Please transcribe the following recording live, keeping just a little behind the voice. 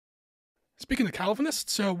Speaking of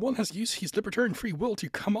Calvinists, one has used his libertarian free will to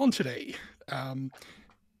come on today.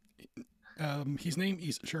 His name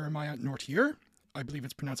is Jeremiah Nortier. I believe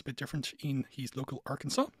it's pronounced a bit different in his local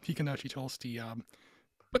Arkansas. He can actually tell us the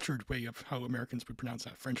butchered way of how Americans would pronounce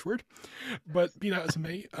that French word. But be that as it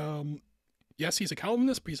may, yes, he's a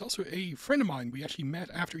Calvinist, but he's also a friend of mine. We actually met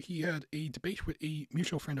after he had a debate with a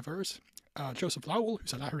mutual friend of ours, Joseph Lowell,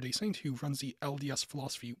 who's a Latter-day Saint who runs the LDS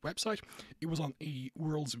Philosophy website. It was on a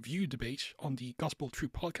World's View debate on the Gospel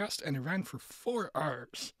Truth podcast, and it ran for 4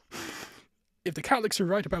 hours. If the Catholics are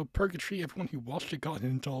right about purgatory, everyone who watched it got an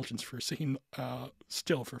indulgence for sitting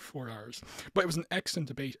still for 4 hours. But it was an excellent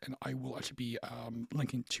debate, and I will actually be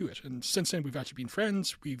linking to it. And since then, we've actually been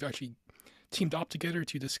friends. We've actually teamed up together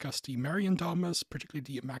to discuss the Marian dogmas, particularly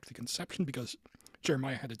the Immaculate Conception, because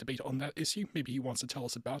Jeremiah had a debate on that issue. Maybe he wants to tell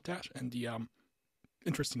us about that and the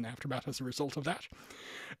interesting aftermath as a result of that.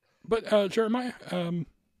 But Jeremiah,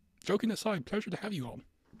 joking aside, pleasure to have you on.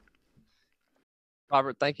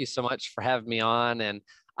 Robert, thank you so much for having me on. And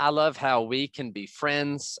I love how we can be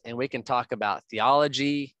friends and we can talk about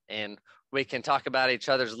theology and we can talk about each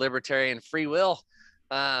other's libertarian free will.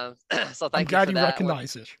 So thank I'm you glad for you that.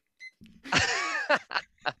 recognize it.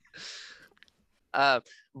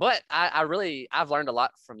 But I've learned a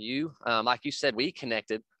lot from you. Like you said, we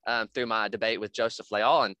connected through my debate with Joseph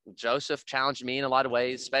Lowell, and Joseph challenged me in a lot of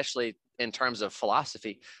ways, especially in terms of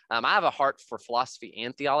philosophy. I have a heart for philosophy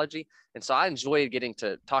and theology. And so I enjoyed getting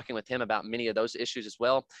to talking with him about many of those issues as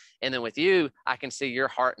well. And then with you, I can see your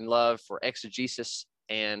heart and love for exegesis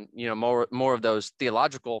and, more of those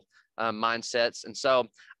theological mindsets. And so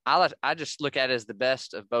I just look at it as the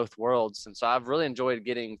best of both worlds. And so I've really enjoyed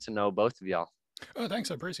getting to know both of y'all. Oh,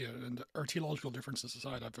 thanks. I appreciate it. And our theological differences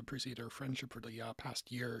aside, I've appreciated our friendship for the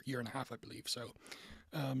past year and a half, I believe. So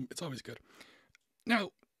it's always good. Now,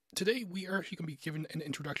 today we are actually going to be given an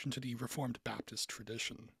introduction to the Reformed Baptist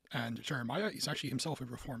tradition. And Jeremiah is actually himself a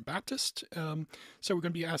Reformed Baptist. So we're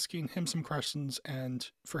going to be asking him some questions and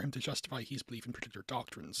for him to justify his belief in particular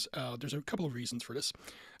doctrines. There's a couple of reasons for this.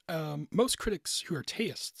 Most critics who are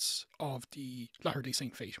theists of the Latter-day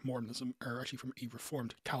Saint faith, Mormonism, are actually from a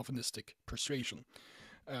Reformed Calvinistic persuasion.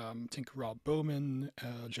 Think Rob Bowman,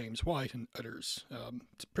 James White, and others.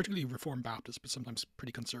 Particularly Reformed Baptist, but sometimes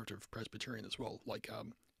pretty conservative Presbyterian as well, like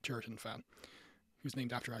Turretin fan, who's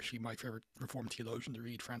named after actually my favorite Reformed theologian to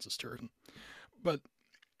read, Francis Turretin. But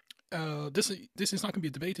this is not going to be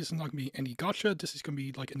a debate. This is not going to be any gotcha. This is going to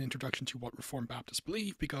be like an introduction to what Reformed Baptists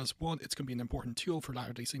believe, because one, it's going to be an important tool for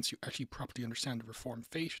Latter-day Saints to actually properly understand the Reformed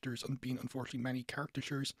faith. There's been, unfortunately, many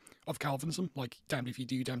caricatures of Calvinism, like damned if you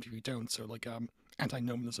do, damned if you don't. So like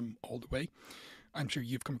antinomianism all the way. I'm sure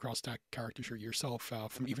you've come across that caricature yourself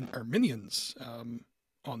from even Arminians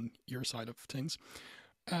on your side of things.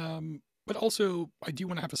 But also, I do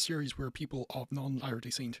want to have a series where people of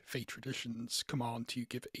non-Latter-day Saint faith traditions come on to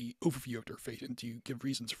give an overview of their faith and to give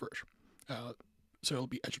reasons for it. So it'll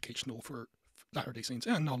be educational for Latter-day Saints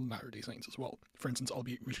and non-Latter-day Saints as well. For instance, I'll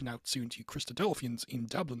be reaching out soon to Christadelphians in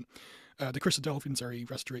Dublin. The Christadelphians are a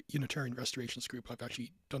Unitarian restorationist group I've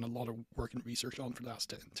actually done a lot of work and research on for the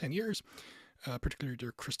last 10 years. Particularly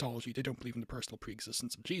their Christology. They don't believe in the personal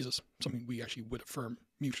pre-existence of Jesus, something we actually would affirm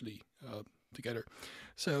mutually together.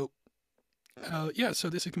 So so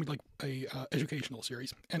this is going to be like a educational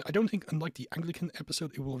series. And I don't think, unlike the Anglican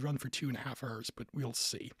episode, it will run for 2.5 hours, but we'll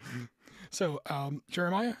see. So,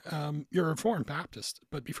 Jeremiah, you're a Reformed Baptist,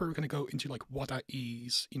 but before we're going to go into like what that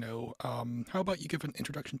is, how about you give an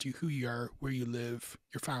introduction to who you are, where you live,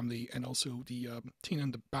 your family, and also the teen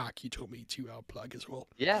in the back you told me to plug as well.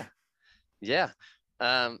 Yeah.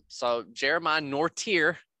 So Jeremiah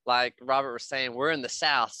Nortier, like Robert was saying, we're in the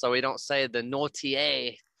South, so we don't say the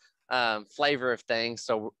Nortier flavor of things.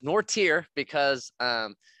 So Nortier, because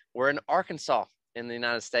we're in Arkansas in the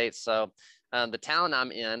United States. So the town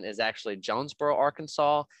I'm in is actually Jonesboro,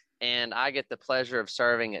 Arkansas, and I get the pleasure of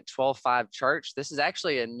serving at 12-5 Church. This is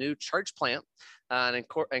actually a new church plant, and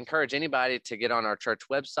encourage anybody to get on our church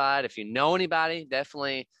website. If you know anybody,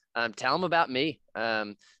 definitely tell them about me.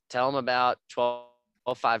 Tell them about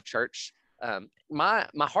 12-5 Church. My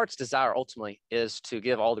heart's desire ultimately is to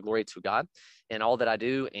give all the glory to God in all that I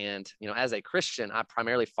do. And, as a Christian, I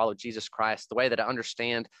primarily follow Jesus Christ, the way that I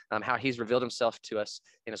understand how he's revealed himself to us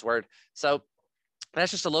in his word. So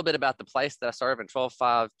that's just a little bit about the place that I serve in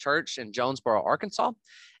 12-5 Church in Jonesboro, Arkansas.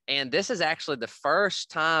 And this is actually the first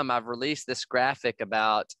time I've released this graphic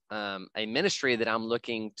about a ministry that I'm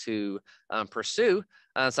looking to pursue.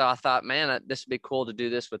 So I thought, man, this would be cool to do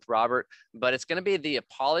this with Robert, but it's going to be the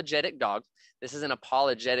Apologetic Dog. This is an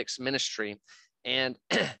apologetics ministry. And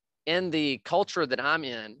in the culture that I'm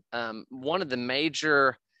in, one of the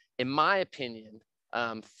major in my opinion,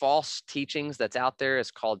 false teachings that's out there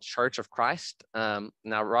is called Church of Christ.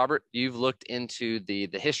 Now, Robert, you've looked into the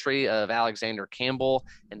history of Alexander Campbell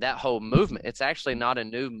and that whole movement. It's actually not a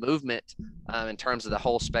new movement in terms of the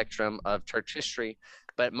whole spectrum of church history,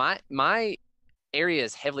 but my area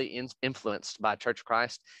is heavily influenced by Church of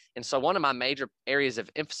Christ. And so one of my major areas of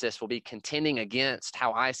emphasis will be contending against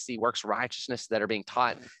how I see works righteousness that are being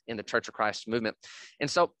taught in the Church of Christ movement.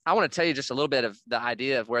 And so I want to tell you just a little bit of the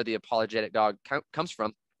idea of where the apologetic dog comes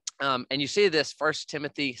from. And you see this 1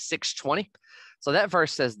 Timothy 6:20. So that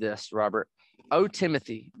verse says this, Robert: "O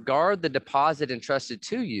Timothy, guard the deposit entrusted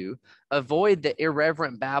to you, avoid the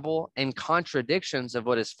irreverent babble and contradictions of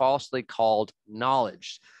what is falsely called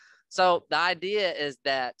knowledge." So the idea is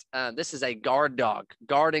that this is a guard dog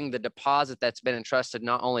guarding the deposit that's been entrusted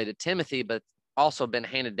not only to Timothy, but also been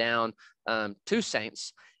handed down to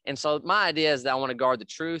saints. And so my idea is that I want to guard the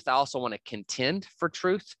truth. I also want to contend for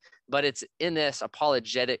truth, but it's in this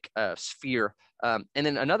apologetic sphere. And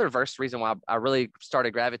then another verse, the reason why I really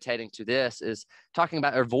started gravitating to this is talking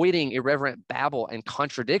about avoiding irreverent babble and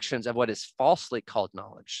contradictions of what is falsely called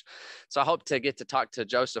knowledge. So I hope to get to talk to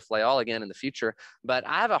Joseph Leal again in the future, but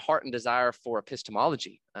I have a heart and desire for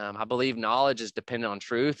epistemology. I believe knowledge is dependent on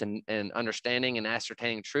truth, and understanding and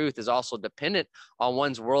ascertaining truth is also dependent on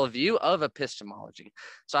one's worldview of epistemology.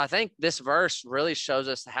 So I think this verse really shows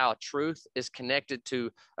us how truth is connected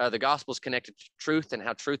to the gospel is connected to truth, and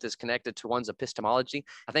how truth is connected to one's epistemology.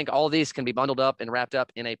 I think all these can be bundled up and wrapped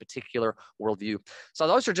up in a particular worldview. So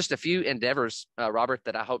those are just a few endeavors, Robert,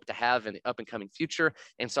 that I hope to have in the up and coming future.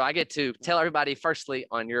 And so I get to tell everybody firstly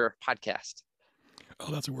on your podcast.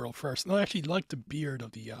 Oh, that's a world first. And I actually like the beard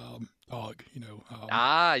of the dog,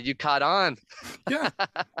 You caught on. Yeah.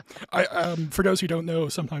 For those who don't know,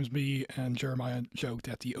 sometimes me and Jeremiah joke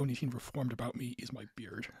that the only thing reformed about me is my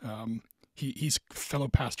beard. He's fellow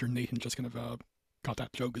pastor Nathan just kind of got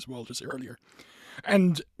that joke as well just earlier.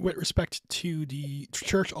 And with respect to the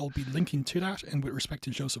church, I'll be linking to that. And with respect to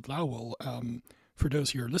Joseph Lowell, for those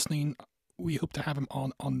who are listening, we hope to have him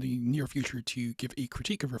on the near future to give a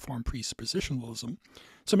critique of Reformed presuppositionalism.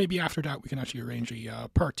 So maybe after that, we can actually arrange a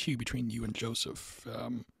part 2 between you and Joseph,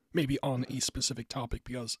 maybe on a specific topic,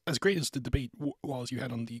 because as great as the debate was you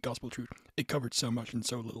had on the gospel truth, it covered so much in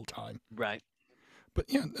so little time. Right. But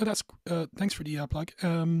yeah, that's thanks for the plug.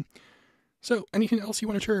 So anything else you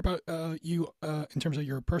want to share about you in terms of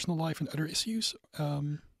your personal life and other issues?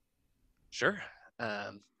 Sure.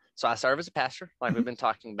 So I serve as a pastor, like we've been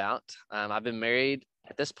talking about. I've been married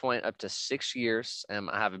at this point up to 6 years.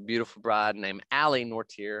 I have a beautiful bride named Allie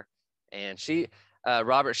Nortier, and she,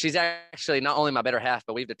 Robert, she's actually not only my better half,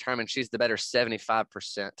 but we've determined she's the better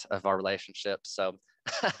 75% of our relationship. So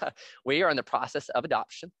we are in the process of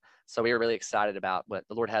adoption. So we are really excited about what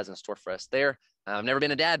the Lord has in store for us there. I've never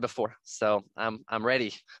been a dad before, so I'm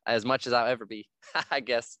ready as much as I'll ever be, I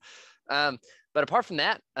guess. But apart from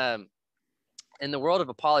that, in the world of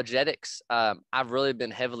apologetics, I've really been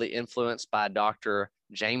heavily influenced by Dr.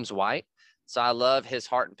 James White. So I love his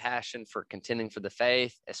heart and passion for contending for the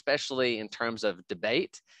faith, especially in terms of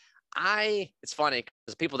debate. It's funny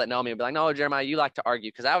because people that know me will be like, "No, Jeremiah, you like to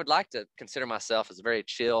argue," because I would like to consider myself as a very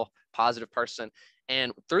chill, positive person.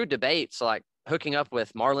 And through debate, so like hooking up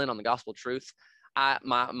with Marlon on the gospel truth,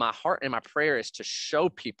 my heart and my prayer is to show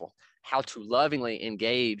people how to lovingly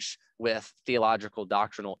engage with theological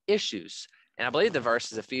doctrinal issues. And I believe the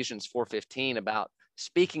verse is Ephesians 4:15 about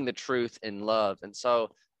speaking the truth in love. And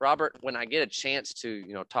so, Robert, when I get a chance to,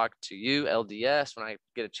 talk to you, LDS, when I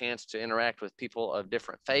get a chance to interact with people of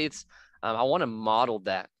different faiths, I want to model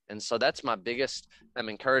that. And so that's my biggest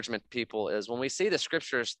encouragement to people is when we see the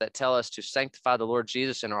scriptures that tell us to sanctify the Lord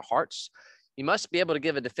Jesus in our hearts, you must be able to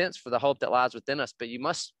give a defense for the hope that lies within us, but you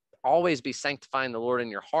must always be sanctifying the Lord in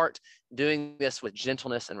your heart, doing this with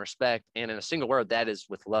gentleness and respect. And in a single word, that is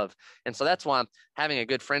with love. And so that's why I'm having a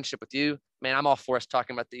good friendship with you. Man, I'm all for us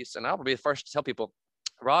talking about these. And I'll be the first to tell people,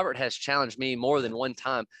 Robert has challenged me more than one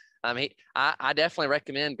time. I definitely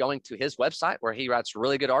recommend going to his website where he writes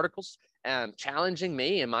really good articles and challenging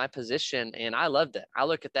me in my position. And I love that. I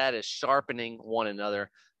look at that as sharpening one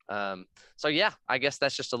another. So yeah, I guess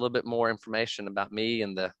that's just a little bit more information about me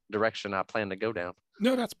and the direction I plan to go down.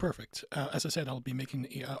 No, that's perfect. As I said, I'll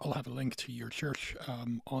have a link to your church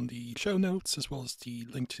on the show notes, as well as the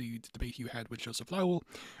link to the debate you had with Joseph Lowell.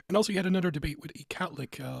 And also you had another debate with a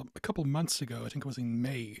Catholic a couple of months ago. I think it was in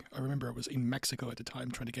May. I remember I was in Mexico at the time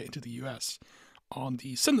trying to get into the US on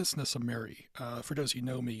the sinlessness of Mary. For those who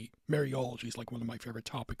know me, Mariology is like one of my favorite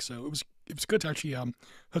topics. So it was good to actually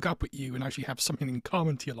hook up with you and actually have something in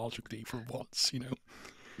common theologically for once,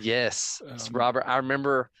 Yes, Robert, I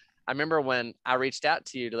remember I remember when I reached out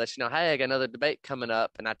to you to let you know, hey, I got another debate coming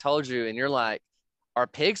up. And I told you, and you're like, are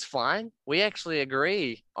pigs flying? We actually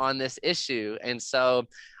agree on this issue. And so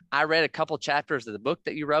I read a couple chapters of the book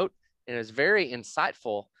that you wrote, and it was very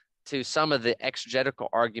insightful to some of the exegetical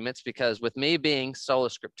arguments, because with me being Sola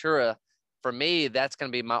Scriptura, for me, that's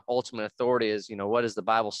going to be my ultimate authority is, what does the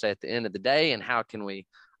Bible say at the end of the day, and how can we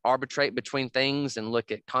arbitrate between things and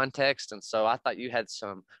look at context? And so I thought you had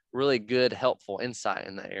some really good, helpful insight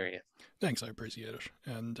in that area. Thanks, I appreciate it.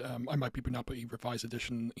 And I might be putting up a revised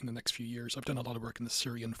edition in the next few years. I've done a lot of work in the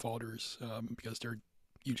Syrian fathers because they're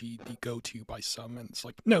usually the go-to by some, and it's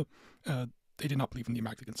like, no, they did not believe in the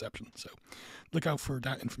Immaculate Conception. So look out for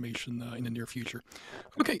that information in the near future.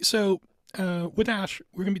 Okay, so with that,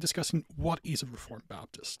 we're going to be discussing what is a Reformed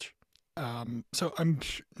Baptist. So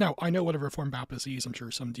now I know what a Reformed Baptist is, I'm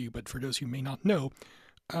sure some do, but for those who may not know,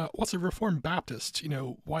 what's a Reformed Baptist?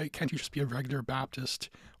 Why can't you just be a regular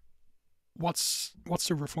Baptist? What's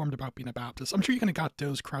so Reformed about being a Baptist? I'm sure you kind of got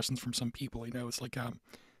those questions from some people. It's like,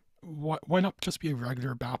 why not just be a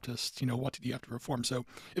regular Baptist? What did you have to reform? So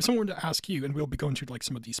if someone were to ask you, and we'll be going through like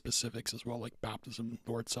some of these specifics as well, like baptism,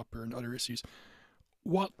 Lord's Supper, and other issues,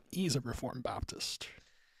 what is a Reformed Baptist?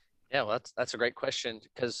 Yeah, well, that's a great question,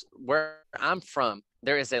 because where I'm from,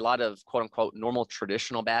 there is a lot of quote unquote normal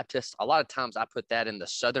traditional Baptists. A lot of times I put that in the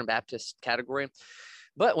Southern Baptist category.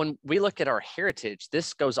 But when we look at our heritage,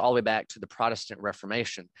 this goes all the way back to the Protestant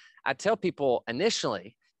Reformation. I tell people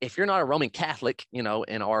initially, if you're not a Roman Catholic, in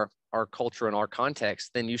our culture and our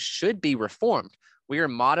context, then you should be Reformed. We are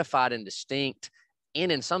modified and distinct,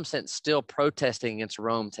 and in some sense still protesting against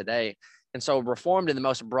Rome today. And so Reformed in the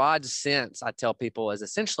most broad sense, I tell people, is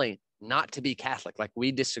essentially not to be Catholic. Like,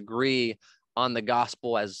 we disagree on the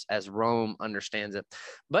gospel as Rome understands it.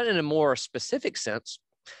 But in a more specific sense,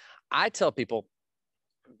 I tell people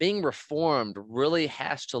being Reformed really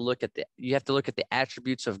has to you have to look at the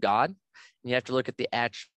attributes of God, and you have to look at the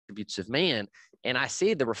attributes of man. And I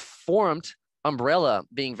see the Reformed umbrella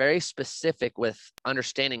being very specific with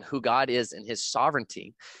understanding who God is and his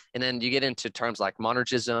sovereignty. And then you get into terms like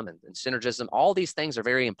monergism and synergism. All these things are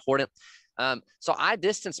very important. So I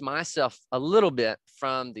distance myself a little bit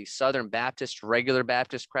from the Southern Baptist, regular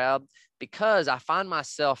Baptist crowd, because I find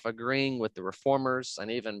myself agreeing with the Reformers and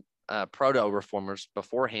even proto-Reformers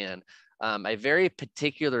beforehand, a very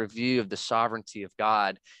particular view of the sovereignty of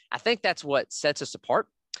God. I think that's what sets us apart.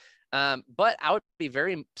 But I would be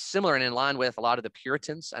very similar and in line with a lot of the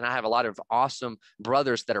Puritans, and I have a lot of awesome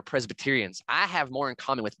brothers that are Presbyterians. I have more in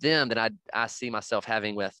common with them than I see myself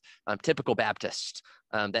having with typical Baptists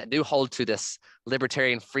that do hold to this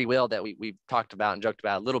libertarian free will that we've talked about and joked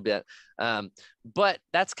about a little bit. But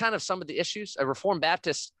that's kind of some of the issues. A Reformed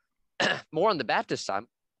Baptist, more on the Baptist side,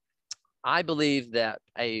 I believe that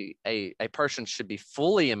a person should be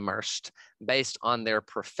fully immersed based on their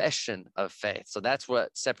profession of faith. So that's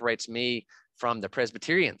what separates me from the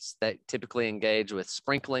Presbyterians that typically engage with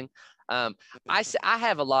sprinkling. I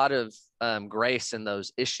have a lot of grace in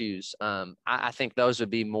those issues. I think those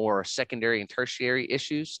would be more secondary and tertiary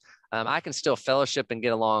issues. I can still fellowship and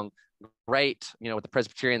get along great, with the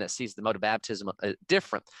Presbyterian that sees the mode of baptism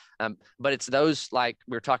different. But it's those, like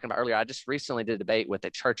we were talking about earlier. I just recently did a debate with a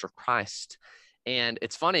Church of Christ. And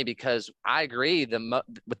it's funny because I agree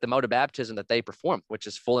with the mode of baptism that they perform, which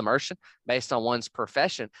is full immersion based on one's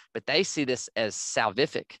profession, but they see this as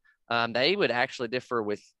salvific. They would actually differ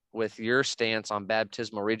with your stance on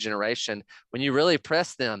baptismal regeneration. When you really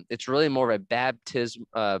press them, it's really more of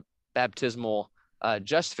a baptismal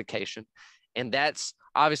justification. And that's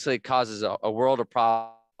obviously causes a world of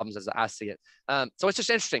problems as I see it. So it's just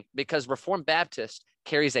interesting because Reformed Baptist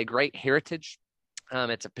carries a great heritage.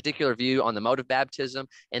 It's a particular view on the mode of baptism,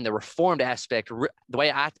 and the Reformed aspect, the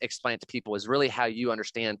way I explain it to people, is really how you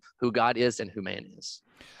understand who God is and who man is.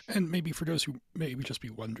 And maybe for those who maybe just be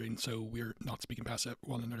wondering, so we're not speaking past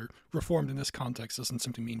one another, Reformed in this context doesn't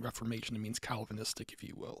simply mean Reformation, it means Calvinistic, if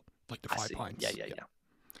you will, like the 5 pints. Yeah.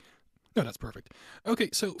 No, that's perfect. Okay,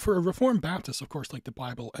 so for a Reformed Baptist, of course, like the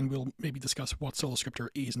Bible, and we'll maybe discuss what sola scriptura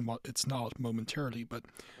is and what it's not momentarily, but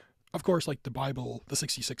of course, like the Bible, the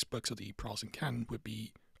 66 books of the Protestant canon would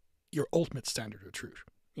be your ultimate standard of truth,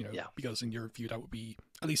 because in your view, that would be,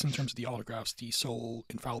 at least in terms of the autographs, the sole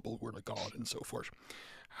infallible word of God and so forth.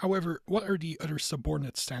 However, what are the other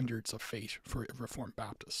subordinate standards of faith for a Reformed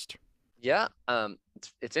Baptist? Yeah,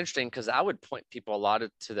 it's interesting because I would point people a lot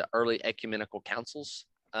to the early ecumenical councils.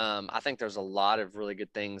 I think there's a lot of really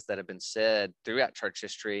good things that have been said throughout church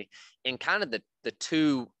history, and kind of the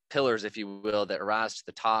two pillars, if you will, that rise to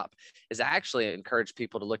the top is I actually encourage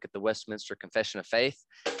people to look at the Westminster Confession of Faith.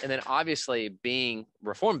 And then obviously being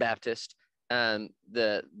Reformed Baptist,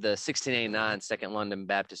 the 1689 Second London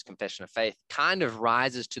Baptist Confession of Faith kind of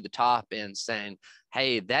rises to the top in saying,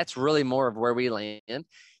 hey, that's really more of where we land.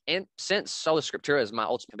 And since Sola Scriptura is my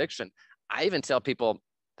ultimate conviction, I even tell people,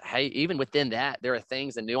 hey, even within that, there are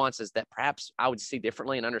things and nuances that perhaps I would see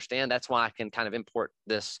differently and understand. That's why I can kind of import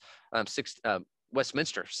this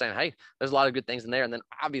Westminster, saying, hey, there's a lot of good things in there. And then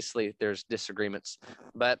obviously there's disagreements.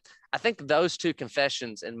 But I think those two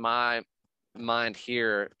confessions in my mind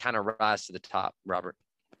here kind of rise to the top, Robert.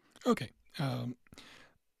 Okay.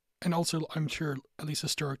 And also, I'm sure, at least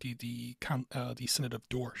historically, the Synod of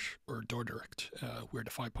Dort, or Dordrecht, where the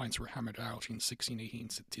 5 points were hammered out in 1618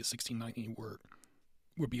 to 1619,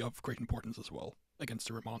 would be of great importance as well against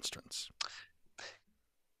the Remonstrants.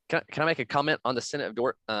 Can I make a comment on the Synod of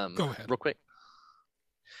Dort? Go ahead. Real quick.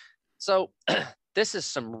 So this is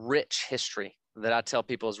some rich history that I tell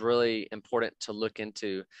people is really important to look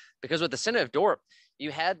into, because with the Synod of Dort, you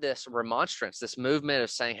had this remonstrance, this movement of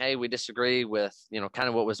saying, hey, we disagree with, kind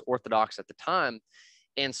of what was orthodox at the time.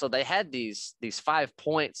 And so they had these 5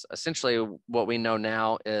 points, essentially what we know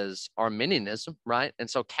now is Arminianism, right? And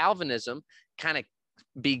so Calvinism kind of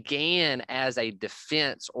began as a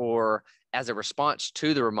defense or as a response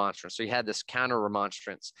to the remonstrance. So you had this counter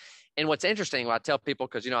remonstrance. And what's interesting, I tell people,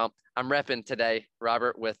 because, I'm repping today,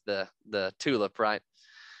 Robert, with the tulip, right?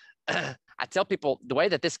 I tell people the way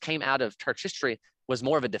that this came out of church history was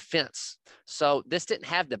more of a defense. So this didn't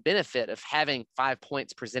have the benefit of having 5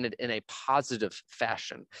 points presented in a positive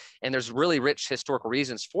fashion. And there's really rich historical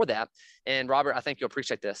reasons for that. And Robert, I think you'll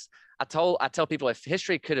appreciate this. I tell people, if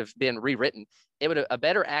history could have been rewritten, a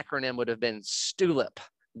better acronym would have been STULIP,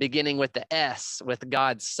 beginning with the S, with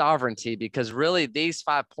God's sovereignty, because really these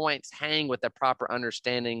 5 points hang with a proper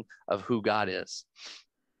understanding of who God is.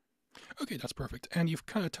 Okay, that's perfect. And you've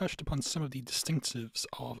kind of touched upon some of the distinctives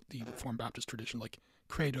of the Reformed Baptist tradition, like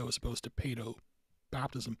Credo as opposed to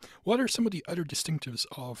Pedo-Baptism. What are some of the other distinctives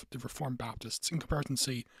of the Reformed Baptists in comparison to,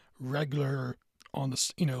 say, regular, on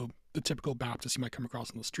the, the typical Baptists you might come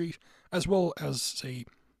across on the street, as well as, say,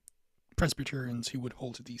 Presbyterians who would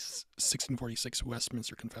hold to the 1646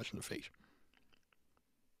 Westminster Confession of Faith?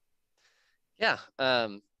 Yeah,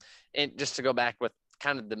 and just to go back with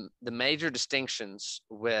kind of the major distinctions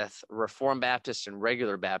with Reformed Baptist and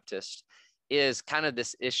regular Baptist is kind of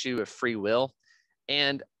this issue of free will.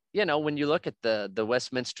 And, when you look at the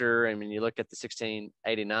Westminster and when you look at the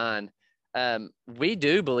 1689, we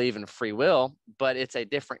do believe in free will, but it's a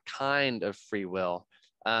different kind of free will.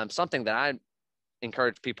 Something that I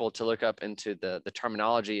encourage people to look up into the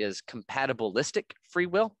terminology is compatibilistic free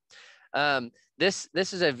will. This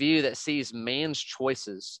is a view that sees man's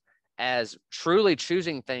choices as truly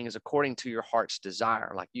choosing things according to your heart's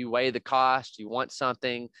desire. Like you weigh the cost, you want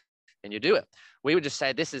something, and you do it. We would just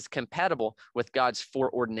say this is compatible with God's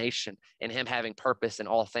foreordination and him having purpose in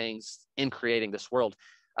all things in creating this world.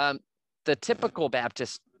 The typical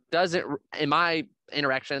Baptist doesn't, in my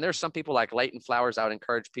interaction, and there's some people like Leighton Flowers, I would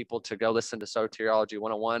encourage people to go listen to Soteriology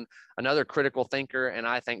 101, another critical thinker, and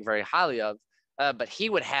I think very highly of, but he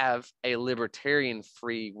would have a libertarian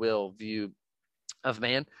free will view of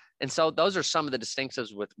man. And so those are some of the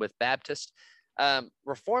distinctives with Baptist.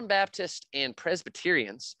 Reformed Baptist and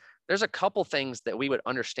Presbyterians, there's a couple things that we would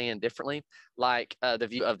understand differently, like the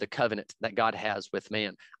view of the covenant that God has with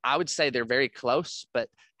man. I would say they're very close, but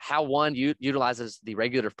how one utilizes the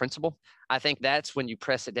regulative principle, I think that's when you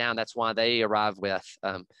press it down. That's why they arrive with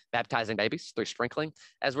baptizing babies through sprinkling,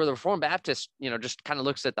 as where the Reformed Baptist, just kind of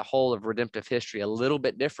looks at the whole of redemptive history a little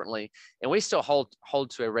bit differently. And we still hold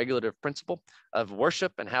to a regulative principle of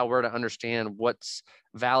worship and how we're to understand what's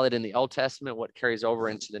valid in the Old Testament, what carries over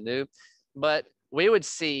into the New. But we would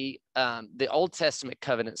see the Old Testament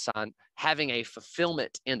covenant sign having a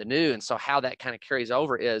fulfillment in the New. And so how that kind of carries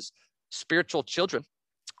over is spiritual children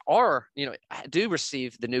do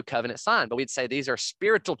receive the new covenant sign, but we'd say these are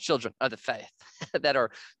spiritual children of the faith that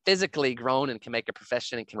are physically grown and can make a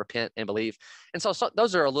profession and can repent and believe. And so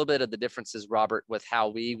those are a little bit of the differences, Robert, with how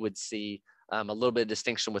we would see a little bit of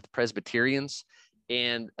distinction with Presbyterians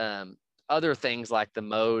and other things like the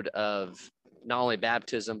mode of not only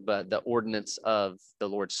baptism, but the ordinance of the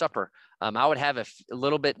Lord's Supper. I would have a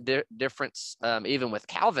little bit difference even with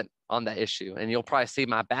Calvin on that issue. And you'll probably see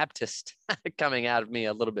my Baptist coming out of me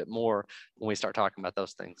a little bit more when we start talking about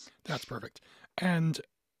those things. That's perfect. And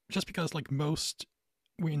just because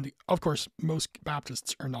of course, most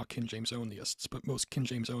Baptists are not King James Onlyists, but most King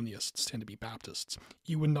James Onlyists tend to be Baptists.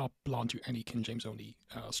 You would not belong to any King James Only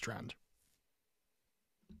strand.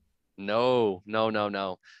 No.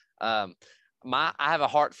 I have a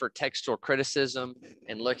heart for textual criticism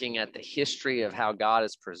and looking at the history of how God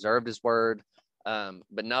has preserved his word.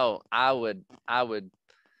 But no, I would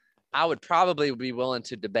probably be willing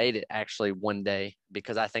to debate it actually one day,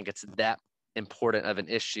 because I think it's that important of an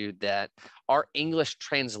issue that our English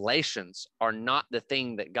translations are not the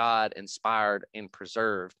thing that God inspired and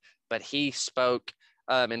preserved, but he spoke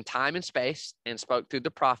in time and space and spoke through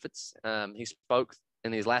the prophets. He spoke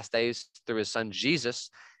in these last days through his son Jesus,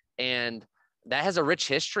 and that has a rich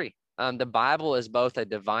history. The Bible is both a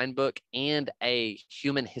divine book and a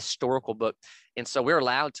human historical book. And so we're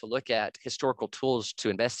allowed to look at historical tools to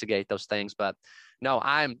investigate those things. But no,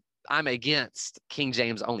 I'm against King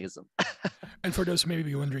James onlyism. And for those who may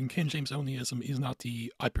be wondering, King James onlyism is not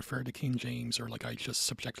the I prefer the King James, or like I just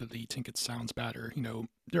subjectively think it sounds better. You know,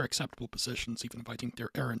 they're acceptable positions, even if I think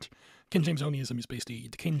they're errant. King James onlyism is basically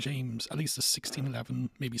the King James, at least the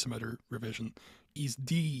 1611, maybe some other revision, is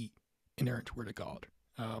the inerrant word of God.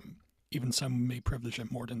 Even some may privilege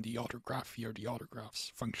it more than the autography or the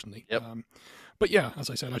autographs functionally. Yep. But yeah, as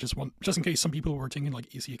I said, I just want, just in case some people were thinking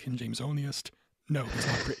like, is he a King James onlyist? No, he's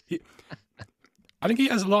not great. I think he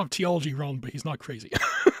has a lot of theology wrong, but he's not crazy.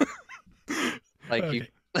 Like you.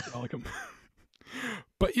 Welcome.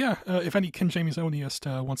 But yeah, if any King James onlyist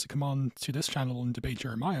wants to come on to this channel and debate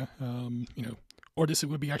Jeremiah, you know, or this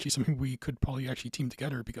would be actually something we could probably actually team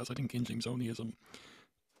together, because I think King James onlyism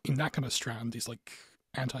in that kind of strand is like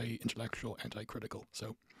anti-intellectual, anti-critical.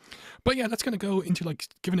 So, but yeah, that's going to go into like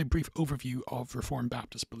giving a brief overview of Reformed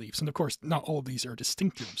Baptist beliefs. And of course, not all of these are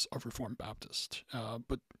distinctives of Reformed Baptist,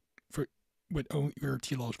 but for with your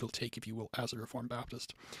theological take, if you will, as a Reformed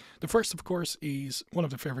Baptist. The first, of course, is one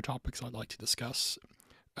of the favorite topics I'd like to discuss,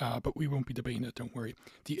 but we won't be debating it, don't worry.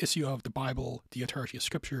 The issue of the Bible, the authority of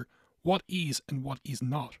Scripture, what is and what is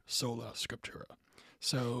not Sola Scriptura.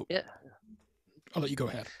 So, Yeah. I'll let you go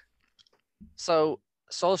ahead. So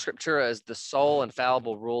Sola Scriptura is the sole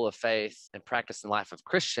infallible rule of faith and practice in life of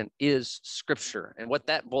Christian is Scripture. And what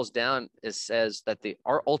that boils down is says that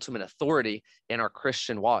our ultimate authority in our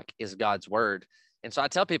Christian walk is God's word. And so I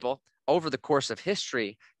tell people, over the course of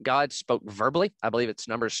history, God spoke verbally. I believe it's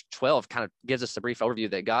Numbers 12 kind of gives us a brief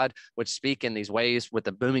overview that God would speak in these ways with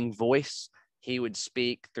a booming voice. He would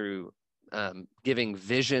speak through giving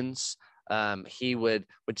visions. He would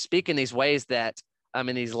speak in these ways that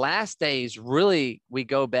in these last days, really, we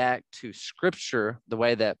go back to Scripture, the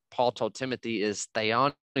way that Paul told Timothy is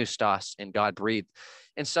theopneustos and God breathed.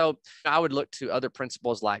 And so I would look to other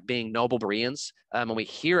principles like being noble Bereans. When we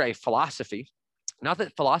hear a philosophy, not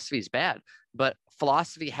that philosophy is bad, but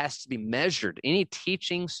philosophy has to be measured. Any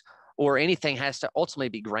teachings or anything has to ultimately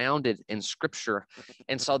be grounded in Scripture.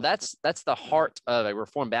 And so that's the heart of a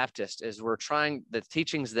Reformed Baptist, is we're trying, the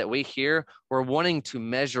teachings that we hear, we're wanting to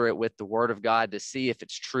measure it with the Word of God to see if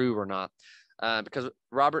it's true or not. Because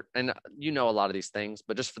Robert, and you know a lot of these things,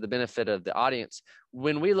 but just for the benefit of the audience,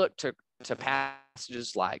 when we look to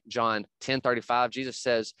passages like John 10:35, Jesus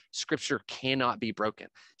says Scripture cannot be broken.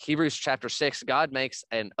 Hebrews chapter 6, God makes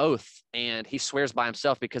an oath and he swears by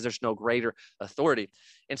himself because there's no greater authority.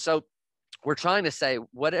 And so we're trying to say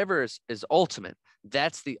whatever is ultimate,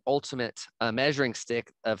 that's the ultimate measuring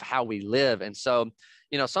stick of how we live. And so,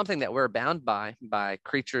 you know, something that we're bound by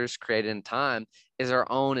creatures created in time is our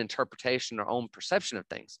own interpretation, our own perception of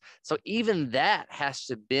things. So even that has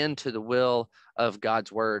to bend to the will of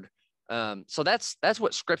God's word. So that's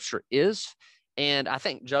what Scripture is. And I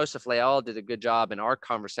think Joseph Leal did a good job in our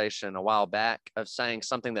conversation a while back of saying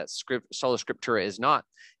something that Sola Scriptura is not.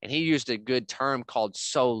 And he used a good term called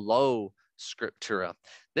Solo Scriptura.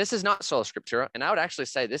 This is not Sola Scriptura. And I would actually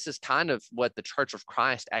say this is kind of what the Church of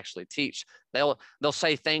Christ actually teach. They'll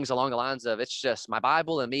say things along the lines of, it's just my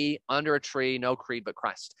Bible and me under a tree, no creed but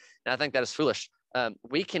Christ. And I think that is foolish.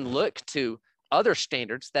 We can look to other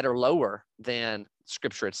standards that are lower than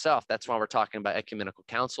Scripture itself. That's why we're talking about ecumenical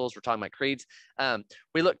councils. We're talking about creeds.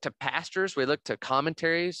 We look to pastors. We look to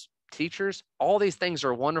commentaries, teachers. All these things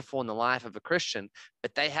are wonderful in the life of a Christian,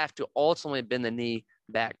 but they have to ultimately bend the knee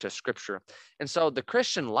back to Scripture. And so the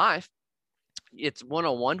Christian life, it's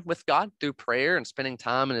one-on-one with God through prayer and spending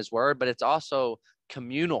time in his word, but it's also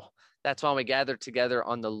communal. That's why we gather together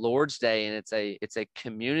on the Lord's Day, and it's a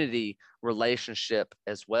community relationship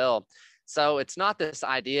as well. So it's not this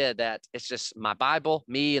idea that it's just my Bible,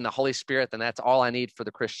 me, and the Holy Spirit, and that's all I need for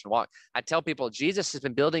the Christian walk. I tell people Jesus has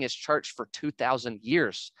been building his church for 2,000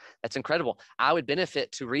 years. That's incredible. I would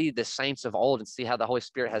benefit to read the saints of old and see how the Holy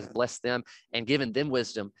Spirit has blessed them and given them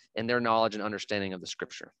wisdom in their knowledge and understanding of the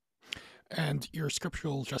Scripture. And your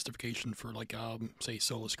scriptural justification for, like, say,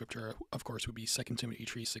 Sola Scriptura, of course, would be 2 Timothy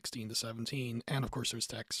 3:16-17, and of course there's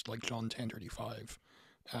texts like John 10:35.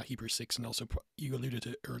 Hebrews 6, and also you alluded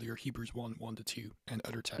to earlier Hebrews 1:1-2, and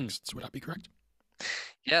other texts. Would that be correct?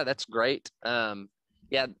 Yeah, that's great.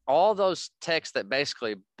 Yeah, all those texts that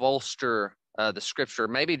basically bolster the Scripture.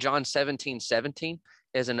 Maybe John 17:17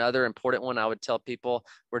 is another important one I would tell people,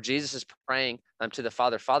 where Jesus is praying to the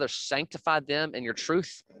Father, Father, sanctify them in your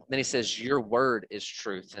truth. Then he says, your word is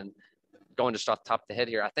truth. And going just off the top of the head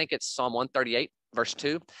here, I think it's Psalm 138, verse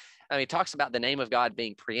 2. He talks about the name of God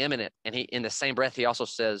being preeminent, and he, in the same breath, he also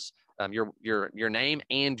says your name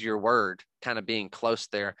and your word kind of being close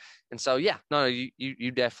there. And so, yeah, no,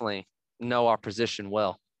 you definitely know our position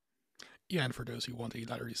well. Yeah, and for those who want a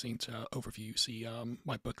Latter-day Saints overview, see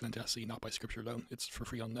my book, Lent Essay, Not by Scripture Alone. It's for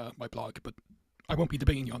free on my blog, but I won't be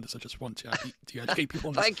debating you on this. I just want to educate people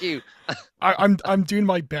on this. Thank you. I'm doing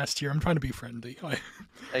my best here. I'm trying to be friendly.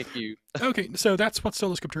 Thank you. Okay, so that's what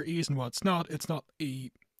Sola Scriptura is and what's not. It's not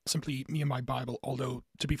simply me and my Bible, although,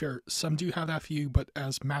 to be fair, some do have that view, but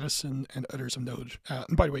as Madison and others have noted,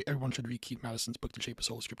 and by the way, everyone should read Keith Madison's book, The Shape of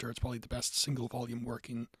Sola Scriptura. It's probably the best single-volume work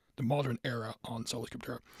in the modern era on Sola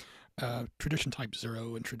Scriptura. Tradition type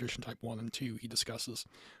 0 and tradition type 1 and 2 he discusses.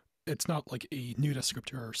 It's not like a Nuda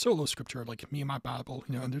Scriptura or Solo Scriptura, like me and my Bible,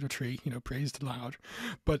 under the tree, praised aloud,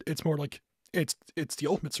 but it's more like it's the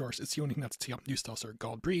ultimate source. It's the only thing that's Theopneustos, or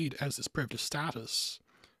God-breathed, as this privileged status.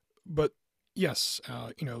 But yes,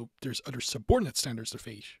 there's other subordinate standards of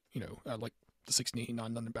faith, like the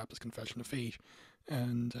 1689 London Baptist Confession of Faith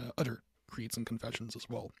and other creeds and confessions as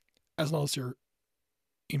well, as long as they're,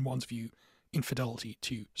 in one's view, infidelity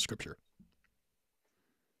to Scripture.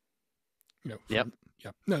 Yep. Yeah.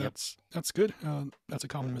 No, that's good. That's a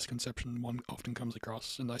common misconception one often comes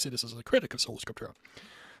across, and I say this as a critic of Sola Scriptura.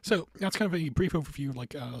 So that's kind of a brief overview,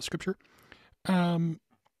 like Scripture.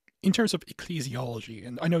 In terms of eccesiology,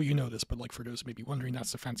 and I know you know this, but like for those maybe wondering,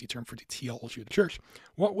 that's the fancy term for the theology of the church.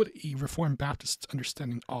 What would a Reformed Baptist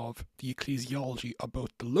understanding of the eccesiology of both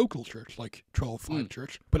the local church, like 12-5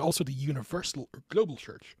 church, but also the universal or global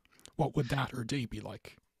church, what would that or they be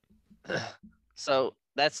like? So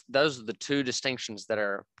those are the two distinctions that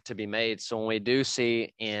are to be made. So when we do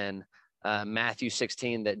see in Matthew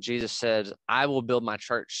 16 that Jesus said, I will build my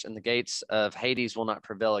church and the gates of Hades will not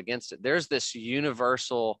prevail against it, there's this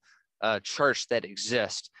universal church that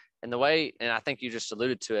exists. And the way, and I think you just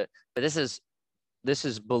alluded to it, but this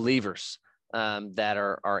is believers that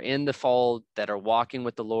are in the fold, that are walking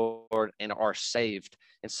with the Lord and are saved.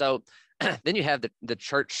 And so then you have the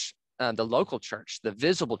church, the local church, the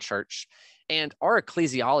visible church, and our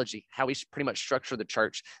eccesiology, how we pretty much structure the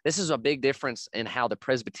church. This is a big difference in how the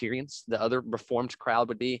Presbyterians, the other Reformed crowd,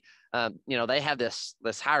 would be. They have this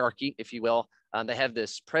hierarchy, if you will. They have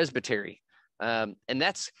this presbytery. And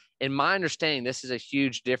that's, in my understanding, this is a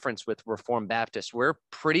huge difference with Reformed Baptists. We're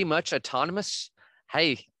pretty much autonomous.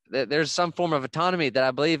 Hey, there's some form of autonomy that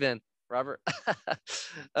I believe in, Robert.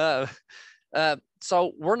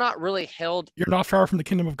 So we're not really held. You're not far from the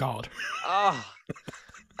kingdom of God.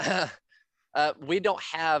 We don't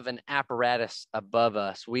have an apparatus above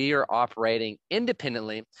us. We are operating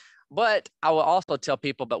independently. But I will also tell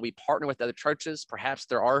people, but we partner with other churches. Perhaps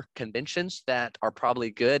there are conventions that are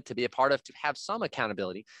probably good to be a part of to have some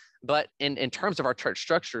accountability. But in terms of our church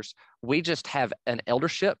structures, we just have an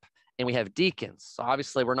eldership and we have deacons. So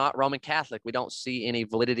obviously we're not Roman Catholic. We don't see any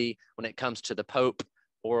validity when it comes to the Pope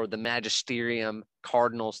or the magisterium,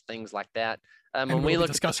 cardinals, things like that. And when we'll we be look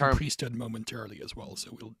discussing at the term priesthood momentarily as well,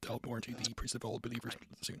 so we'll delve more into the priesthood of all believers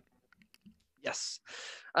soon. Yes.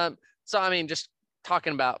 So, I mean, just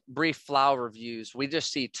talking about brief flower reviews, we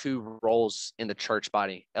just see two roles in the church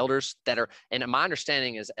body. Elders that are, and my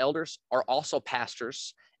understanding is elders are also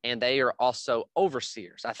pastors and they are also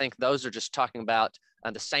overseers. I think those are just talking about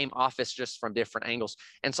the same office, just from different angles.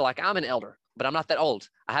 And so, like, I'm an elder, but I'm not that old.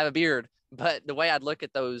 I have a beard. But the way I'd look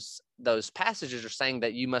at those passages are saying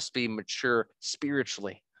that you must be mature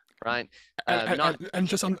spiritually, right? And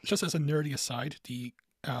just as a nerdy aside, the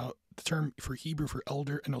term for Hebrew for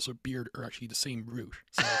elder and also beard are actually the same root.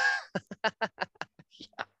 So.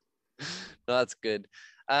 Yeah, no, that's good.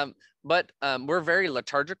 But we're very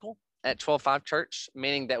liturgical at 12-5 Church,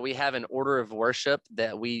 meaning that we have an order of worship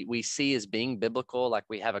that we see as being biblical. Like,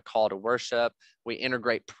 we have a call to worship. We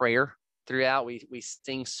integrate prayer throughout. We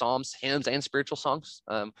sing psalms, hymns, and spiritual songs.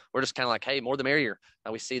 We're just kind of like, hey, more the merrier.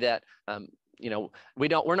 We see that.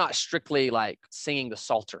 We're not strictly like singing the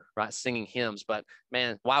Psalter, right? Singing hymns, but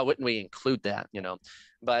man, why wouldn't we include that?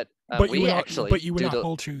 But you would not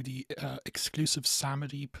hold to the exclusive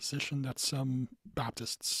psalmody position that some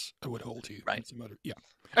Baptists would hold to, right? Some other, yeah.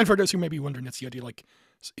 And for those who may be wondering, it's the idea like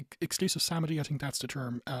exclusive psalmody. I think that's the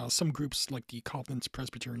term. Some groups like the Covenants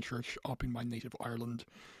Presbyterian Church up in my native Ireland,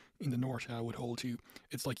 in the north, would hold to.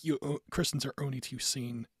 It's like Christians are only to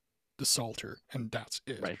sing the Psalter, and that's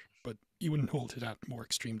it. Right. But you wouldn't hold to that more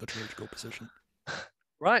extreme liturgical position.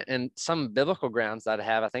 Right. And some biblical grounds that I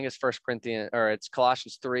have, I think it's it's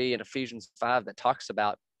Colossians 3 and Ephesians 5 that talks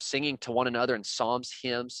about singing to one another in psalms,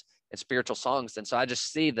 hymns, and spiritual songs. And so I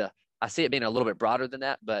see it being a little bit broader than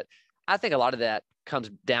that, but I think a lot of that comes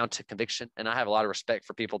down to conviction. And I have a lot of respect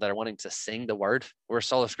for people that are wanting to sing the word. We're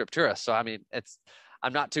Sola Scriptura. So, I mean,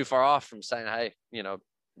 I'm not too far off from saying, hey,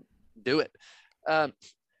 do it.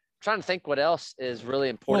 Trying to think what else is really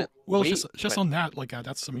important. Well, just on that, like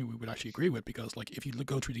that's something we would actually agree with, because like if you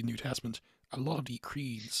go through the New Testament, a lot of the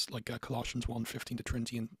creeds, like Colossians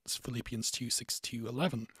 1:15-20 and Philippians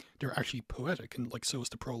 2:6-11, they're actually poetic, and like so is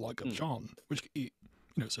the prologue of John, which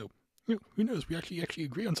so who knows? We actually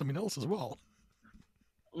agree on something else as well.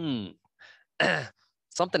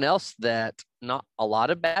 Something else that not a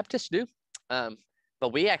lot of Baptists do,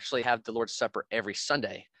 but we actually have the Lord's Supper every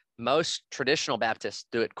Sunday. Most traditional Baptists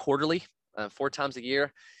do it quarterly, 4 times a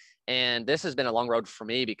year. And this has been a long road for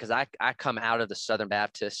me because I come out of the Southern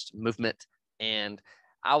Baptist movement. And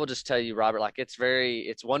I will just tell you, Robert, like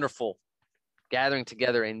it's wonderful gathering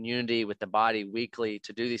together in unity with the body weekly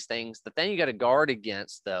to do these things. The thing you got to guard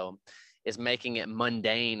against, though, is making it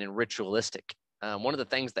mundane and ritualistic. One of the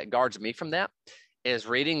things that guards me from that is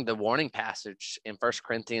reading the warning passage in 1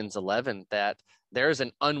 Corinthians 11 that there's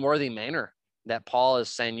an unworthy manner that Paul is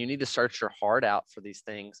saying you need to search your heart out for these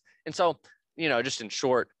things. And so, just in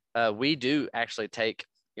short, we do actually take,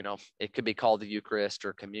 it could be called the Eucharist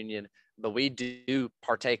or communion, but we do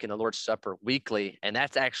partake in the Lord's Supper weekly. And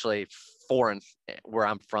that's actually foreign where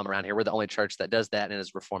I'm from around here. We're the only church that does that and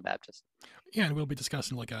is Reformed Baptist. Yeah, and we'll be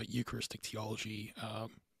discussing like a Eucharistic theology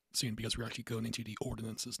soon, because we're actually going into the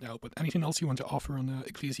ordinances now. But anything else you want to offer on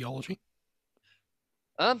ecclesiology?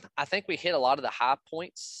 I think we hit a lot of the high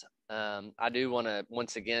points. I do want to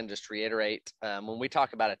once again just reiterate, when we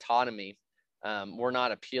talk about autonomy, we're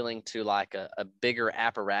not appealing to like a bigger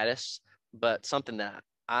apparatus, but something that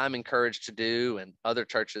I'm encouraged to do and other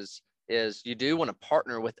churches is you do want to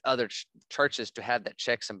partner with other churches to have that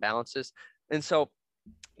checks and balances. And so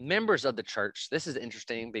members of the church, this is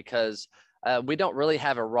interesting because we don't really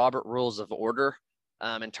have a Robert Rules of Order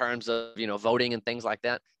in terms of, voting and things like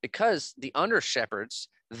that, because the under shepherds,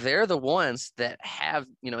 they're the ones that have,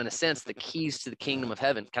 in a sense, the keys to the kingdom of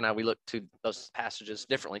heaven. Kind of, we look to those passages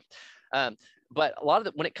differently. But a lot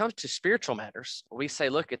of when it comes to spiritual matters, we say,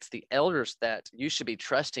 look, it's the elders that you should be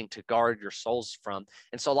trusting to guard your souls from.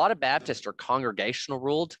 And so a lot of Baptists are congregational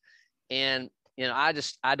ruled. And,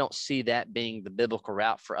 I don't see that being the biblical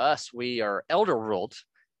route for us. We are elder ruled.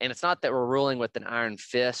 And it's not that we're ruling with an iron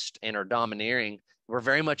fist and are domineering. We're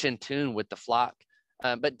very much in tune with the flock.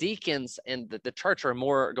 But deacons and the church are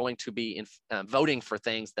more going to be voting for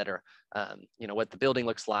things that are, what the building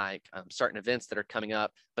looks like, certain events that are coming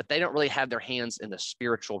up, but they don't really have their hands in the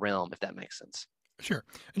spiritual realm, if that makes sense. Sure.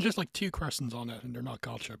 And just like 2 questions on it, and they're not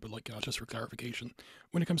gotcha, but like just for clarification,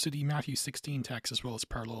 when it comes to the Matthew 16 text as well as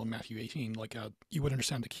parallel in Matthew 18, like you would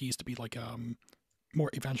understand the keys to be like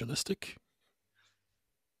more evangelistic?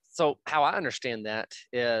 So how I understand that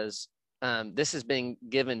is this is being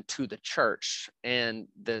given to the church, and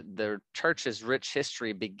the church's rich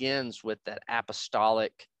history begins with that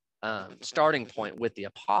apostolic starting point with the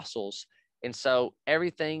apostles. And so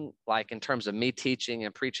everything, like in terms of me teaching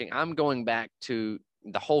and preaching, I'm going back to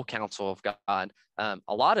the whole counsel of God, a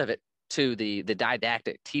lot of it to the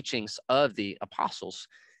didactic teachings of the apostles.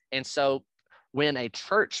 And so when a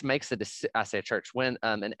church makes when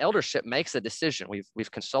an eldership makes a decision,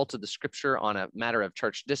 we've consulted the scripture on a matter of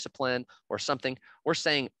church discipline or something, we're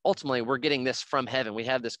saying ultimately we're getting this from heaven. We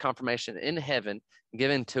have this confirmation in heaven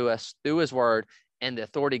given to us through his word, and the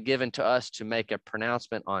authority given to us to make a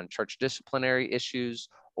pronouncement on church disciplinary issues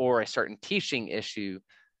or a certain teaching issue.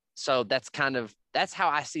 So that's how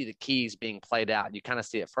I see the keys being played out. You kind of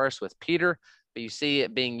see it first with Peter, but you see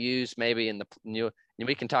it being used maybe in the new.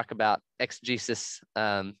 We can talk about exegesis,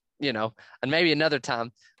 and maybe another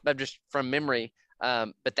time, but just from memory.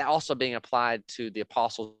 But that also being applied to the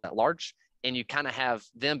apostles at large, and you kind of have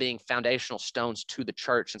them being foundational stones to the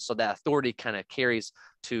church, and so that authority kind of carries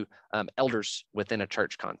to elders within a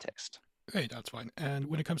church context. Okay, that's fine. And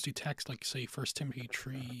when it comes to text, like say 1 Timothy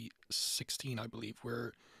 3:16, I believe,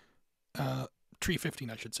 where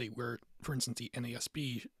 3:15, I should say, where, for instance, the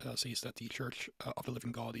NASB says that the Church of the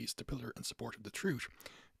Living God is the pillar and support of the truth.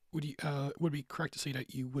 Would it be correct to say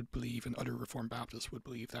that you would believe, and other Reformed Baptists would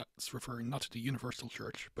believe, that's referring not to the universal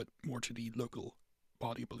church, but more to the local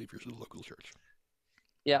body of believers of the local church?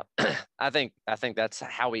 Yeah, I think that's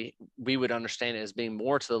how we would understand it, as being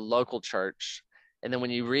more to the local church. And then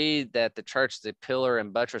when you read that the church is a pillar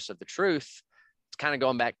and buttress of the truth, kind of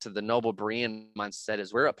going back to the noble Berean mindset,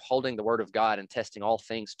 is we're upholding the word of God and testing all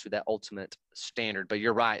things to that ultimate standard. But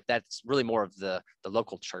you're right, that's really more of the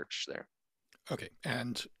local church there. Okay,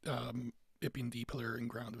 and it being the pillar and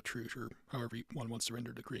ground of truth, or however one wants to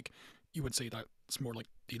render the Greek, you would say that it's more like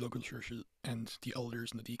the local churches and the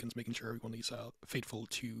elders and the deacons making sure everyone is faithful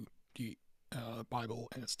to the Bible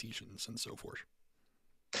and its teachings and so forth.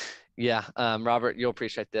 Yeah, Robert, you'll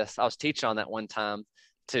appreciate this. I was teaching on that one time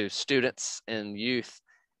to students and youth,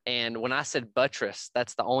 and when I said buttress,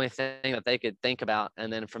 that's the only thing that they could think about.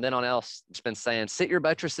 And then from then on else, it's been saying, sit your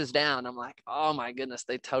buttresses down. I'm like, oh my goodness,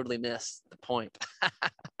 they totally missed the point.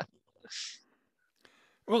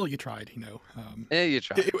 Well, you tried, Yeah, you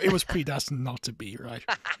tried. It was predestined not to be, right?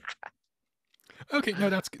 Okay,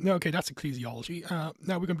 that's eccesiology.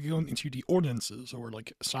 Now we're going to be going into the ordinances, or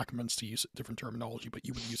like sacraments, to use different terminology, but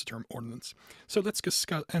you would use the term ordinance. So let's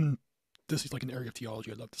discuss, and this is like an area of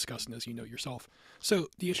theology I love discussing, as you know yourself. So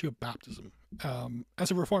the issue of baptism.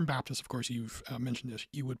 As a Reformed Baptist, of course, you've mentioned this,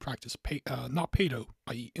 you would practice not pedo,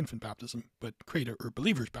 i.e. infant baptism, but credo, or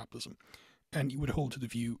believer's baptism. And you would hold to the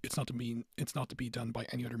view it's not to be done by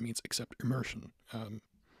any other means except immersion.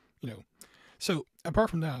 So apart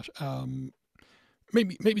from that,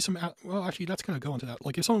 maybe some, well, actually, let's kind of go into that.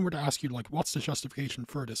 Like, if someone were to ask you, like, what's the justification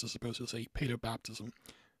for this as opposed to, say, pedo-baptism,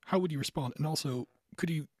 how would you respond? And also, could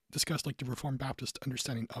you discuss, like, the Reformed Baptist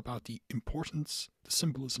understanding about the importance, the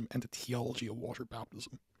symbolism, and the theology of water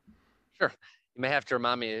baptism? Sure. You may have to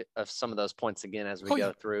remind me of some of those points again as we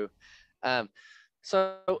go through.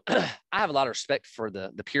 So I have a lot of respect for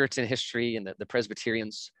the Puritan history and the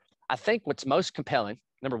Presbyterians. I think what's most compelling,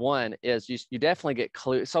 number one, is you definitely get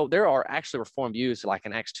clues. So there are actually Reformed views, like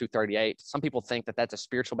in Acts 2:38. Some people think that that's a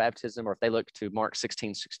spiritual baptism, or if they look to Mark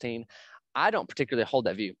 16:16. I don't particularly hold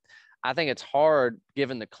that view. I think it's hard,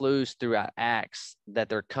 given the clues throughout Acts, that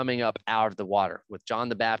they're coming up out of the water. With John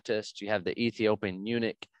the Baptist, you have the Ethiopian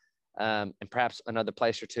eunuch, and perhaps another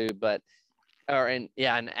place or two, in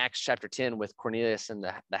Acts chapter 10 with Cornelius and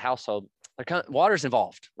the household, water's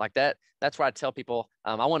involved like that. That's why I tell people,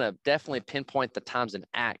 I want to definitely pinpoint the times in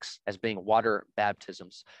Acts as being water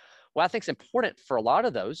baptisms. Well, I think it's important for a lot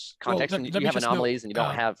of those contexts, when you have anomalies and you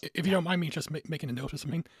don't have... If you don't mind me just making a note of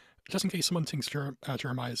something, just in case someone thinks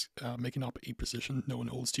Jeremiah is making up a position no one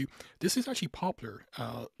holds to, this is actually popular.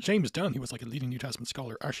 James Dunn, who was like a leading New Testament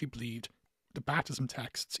scholar, actually believed the baptism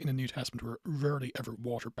texts in the New Testament were rarely ever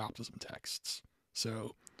water baptism texts.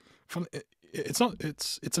 So,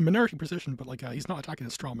 it's a minority position, but like he's not attacking a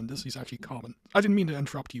strawman. This is actually common. I didn't mean to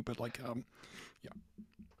interrupt you, but yeah.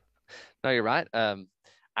 No, you're right.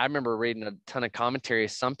 I remember reading a ton of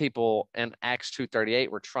commentaries. Some people in Acts 2:38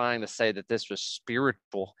 were trying to say that this was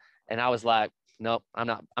spiritual, and I was like, nope, I'm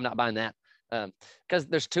not buying that. Because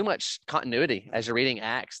there's too much continuity as you're reading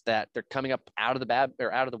Acts, that they're coming up out of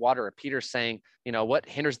the water, or Peter's saying, what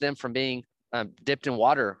hinders them from being dipped in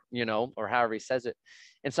water, or however he says it.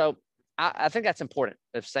 And so I think that's important,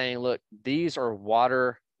 of saying, look, these are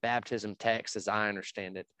water baptism texts as I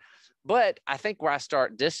understand it. But I think where I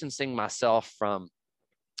start distancing myself from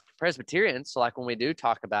Presbyterians, so like when we do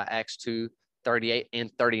talk about Acts 2:38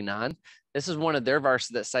 and 39, this is one of their verses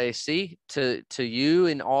that say, see, to you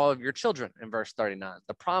and all of your children, in verse 39,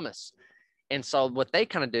 the promise. And so what they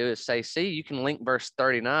kind of do is say, see, you can link verse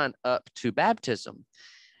 39 up to baptism.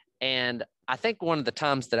 And I think one of the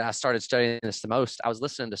times that I started studying this the most, I was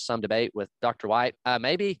listening to some debate with Dr. White,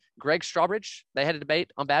 maybe Greg Strawbridge. They had a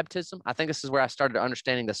debate on baptism. I think this is where I started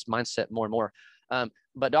understanding this mindset more and more.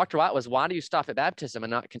 But Dr. White was, why do you stop at baptism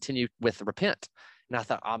and not continue with repent? And I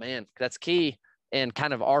thought, oh man, that's key in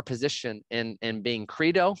kind of our position in being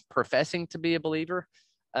credo, professing to be a believer.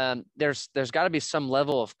 There's got to be some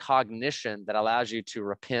level of cognition that allows you to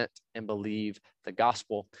repent and believe the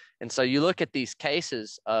gospel. And so you look at these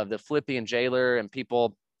cases of the Philippian jailer and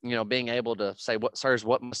people, being able to say, sirs,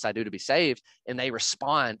 what must I do to be saved? And they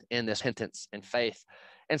respond in this repentance and faith.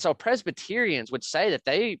 And so Presbyterians would say that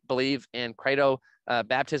they believe in credo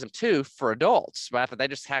baptism too for adults, right? But they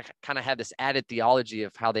just kind of have this added theology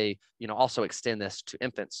of how they, also extend this to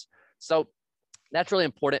infants. So that's really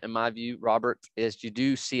important in my view, Robert, is you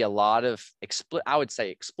do see a lot of,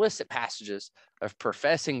 explicit passages of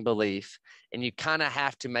professing belief, and you kind of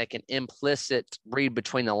have to make an implicit read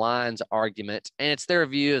between the lines argument. And it's their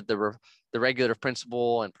view of the regulative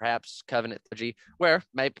principle and perhaps covenant theology, where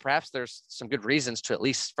perhaps there's some good reasons to at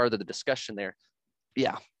least further the discussion there.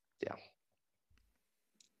 Yeah.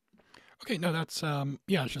 Okay, no, that's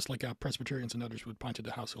it's just like Presbyterians and others would point to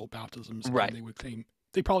the household baptisms, right? And they would claim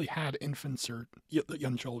they probably had infants or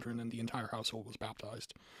young children, and the entire household was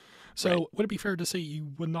baptized. So Right. would it be fair to say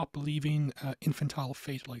you would not believe in infantile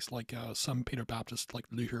faith like some Pedo-Baptists like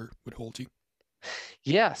Luther would hold to?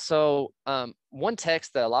 Yeah. So one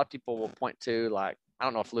text that a lot of people will point to, like, I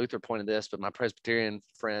don't know if Luther pointed this, but my Presbyterian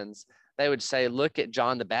friends, they would say, look at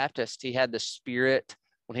John the Baptist. He had the Spirit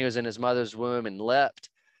when he was in his mother's womb and leapt.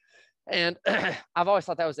 And I've always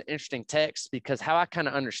thought that was an interesting text, because how I kind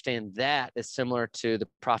of understand that is similar to the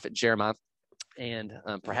prophet Jeremiah and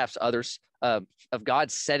perhaps others of God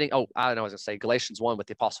setting. Oh, I don't know. I was going to say Galatians 1 with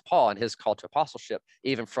the Apostle Paul and his call to apostleship,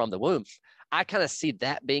 even from the womb. I kind of see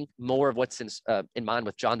that being more of what's in mind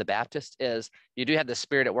with John the Baptist. Is you do have the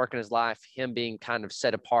Spirit at work in his life, him being kind of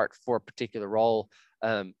set apart for a particular role,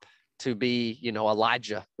 to be,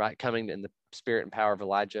 Elijah, right? Coming in the spirit and power of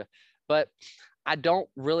Elijah. But I don't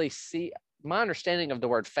really see, my understanding of the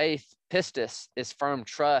word faith, pistis, is firm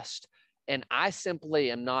trust. And I simply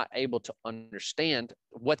am not able to understand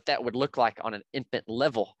what that would look like on an infant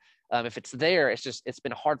level. If it's there, it's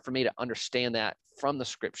been hard for me to understand that from the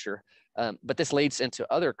Scripture. But this leads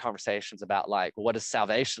into other conversations about, like, what does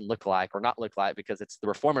salvation look like or not look like? Because it's the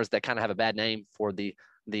reformers that kind of have a bad name for the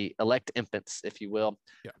elect infants, if you will.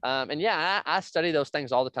 Yeah. I study those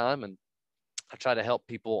things all the time, and I try to help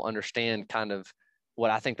people understand kind of what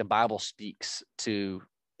I think the Bible speaks to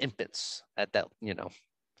infants at that.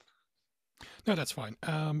 No, that's fine.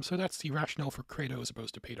 So that's the rationale for Credo as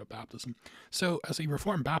opposed to Pedo-Baptism. So as a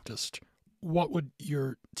Reformed Baptist, what would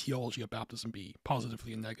your theology of baptism be,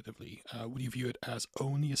 positively and negatively? Would you view it as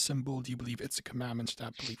only a symbol? Do you believe it's a commandment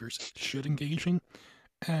that believers should engage in?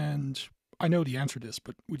 And I know the answer to this,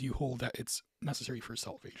 but would you hold that it's necessary for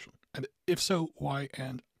salvation? And if so, why?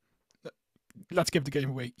 And let's give the game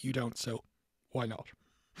away. You don't, so why not?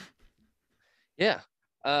 Yeah.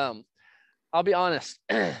 I'll be honest.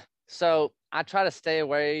 So I try to stay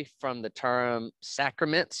away from the term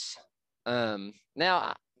sacraments.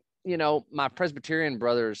 Now, my Presbyterian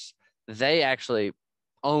brothers, they actually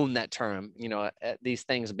own that term, these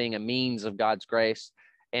things being a means of God's grace.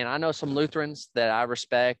 And I know some Lutherans that I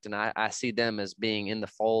respect, and I see them as being in the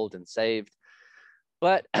fold and saved.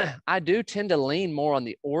 But I do tend to lean more on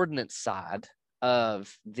the ordinance side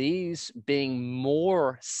of these being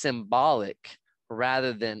more symbolic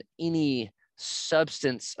rather than any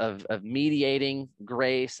substance of mediating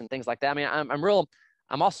grace and things like that. I mean,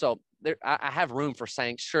 I'm also there. I have room for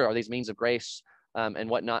saying, sure, are these means of grace and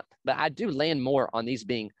whatnot, but I do land more on these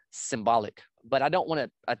being symbolic. But I don't want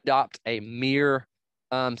to adopt a mere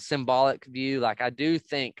symbolic view. Like, I do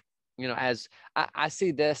think, as I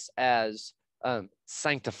see this as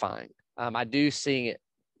sanctifying. I do see it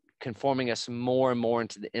conforming us more and more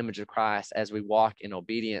into the image of Christ as we walk in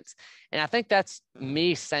obedience. And I think that's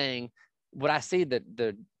me saying what I see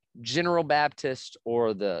the General Baptist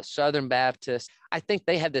or the Southern Baptist, I think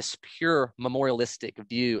they have this pure memorialistic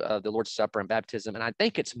view of the Lord's Supper and baptism. And I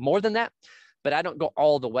think it's more than that, but I don't go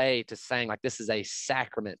all the way to saying like this is a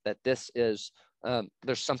sacrament, that this is,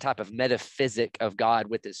 there's some type of metaphysic of God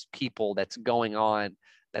with his people that's going on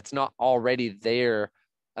that's not already there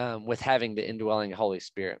with having the indwelling Holy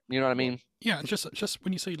Spirit. You know what I mean? Yeah, just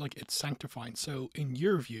when you say like it's sanctifying, so in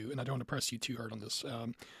your view, and I don't want to press you too hard on this,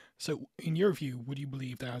 so in your view, would you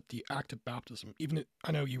believe that the act of baptism,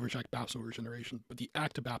 I know you reject baptismal regeneration, but the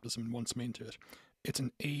act of baptism and one's main to it, it's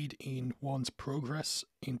an aid in one's progress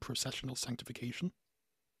in processional sanctification?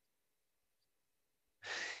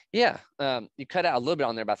 Yeah, you cut out a little bit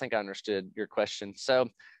on there, but I think I understood your question. So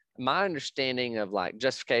my understanding of like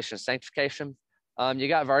justification and sanctification, you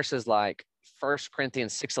got verses like 1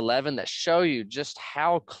 Corinthians 6:11 that show you just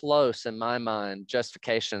how close, in my mind,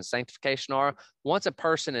 justification and sanctification are. Once a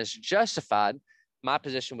person is justified, my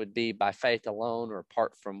position would be by faith alone or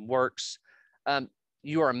apart from works.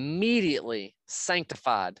 You are immediately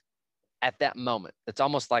sanctified at that moment. It's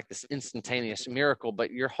almost like this instantaneous miracle,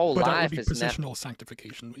 but your whole But that would life be is positional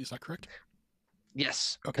sanctification, is that correct?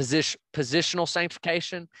 yes, Okay. positional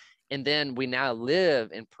sanctification. And then we now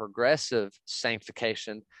live in progressive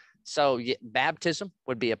sanctification. So baptism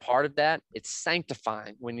would be a part of that. It's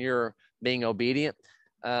sanctifying when you're being obedient.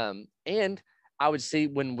 And I would see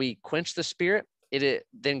when we quench the Spirit,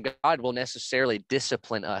 then God will necessarily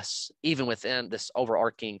discipline us, even within this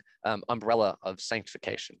overarching umbrella of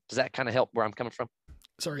sanctification. Does that kind of help where I'm coming from?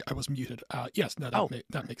 Sorry, I was muted. Yes, no,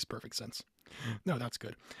 that makes perfect sense. No, that's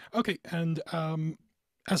good. Okay, and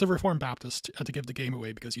as a Reformed Baptist, to give the game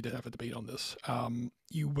away because you did have a debate on this,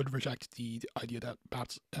 you would reject the idea that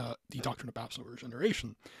the doctrine of baptismal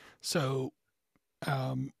regeneration. So,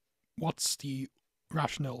 what's the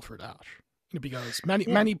rationale for that? Because many,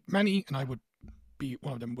 and I would be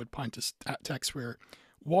one of them, would point to texts where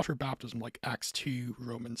water baptism, like Acts 2,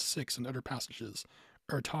 Romans 6, and other passages,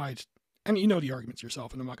 are tied, and you know the arguments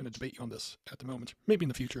yourself, and I'm not going to debate you on this at the moment, maybe in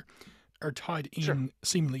the future, are tied in Sure.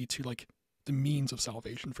 seemingly to like the means of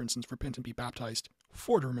salvation. For instance, repent and be baptized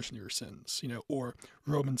for the remission of your sins, you know, or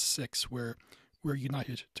Romans 6, where we're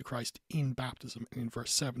united to Christ in baptism, and in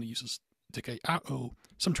verse 7 it uses dike ao.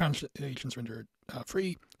 Some translations render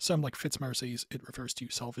free, some like Fitzmyer says it refers to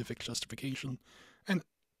salvific justification, and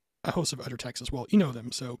a host of other texts as well. You know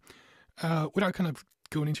them. So without kind of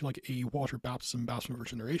going into like a water baptism, baptismal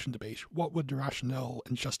regeneration debate, what would the rationale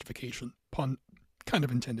and justification, pun kind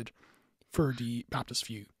of intended, for the Baptist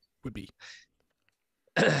view would be?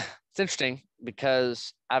 It's interesting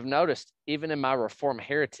because I've noticed even in my Reformed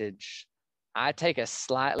heritage, I take a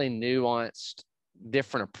slightly nuanced,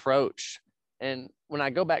 different approach. And when I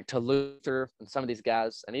go back to Luther and some of these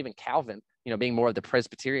guys, and even Calvin, you know, being more of the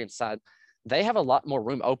Presbyterian side, they have a lot more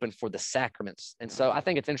room open for the sacraments. And so I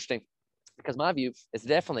think it's interesting because my view is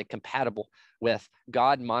definitely compatible with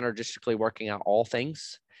God monergistically working out all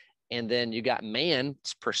things. And then you got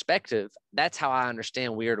man's perspective. That's how I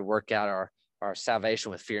understand we are to work out our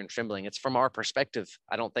salvation with fear and trembling. It's from our perspective.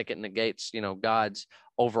 I don't think it negates, you know, God's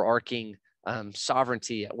overarching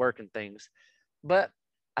sovereignty at work and things. But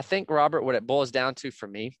I think, Robert, what it boils down to for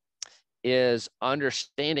me is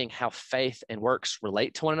understanding how faith and works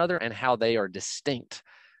relate to one another and how they are distinct.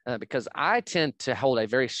 Because I tend to hold a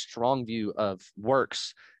very strong view of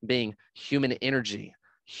works being human energy,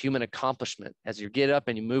 human accomplishment. As you get up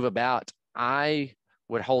and you move about, I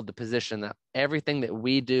would hold the position that everything that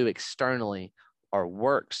we do externally are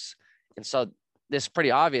works. And so this is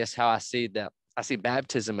pretty obvious how I see that. I see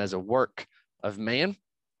baptism as a work of man,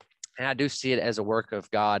 and I do see it as a work of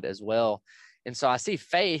God as well. And so I see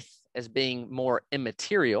faith as being more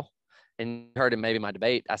immaterial. And you heard in maybe my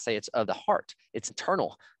debate, I say it's of the heart. It's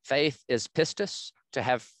internal. Faith is pistis, to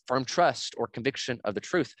have firm trust or conviction of the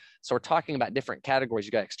truth. So we're talking about different categories.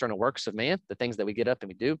 You got external works of man, the things that we get up and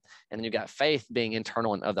we do. And then you got faith being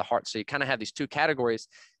internal and of the heart. So you kind of have these two categories.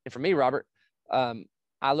 And for me, Robert,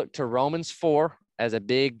 I look to Romans 4 as a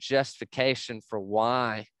big justification for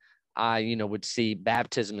why I, you know, would see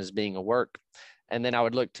baptism as being a work. And then I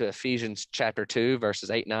would look to Ephesians chapter 2,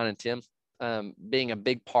 verses 8, 9, and 10, being a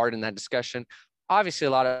big part in that discussion. Obviously,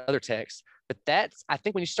 a lot of other texts, but that's, I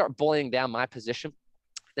think when you start boiling down my position,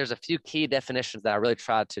 there's a few key definitions that I really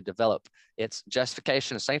tried to develop. It's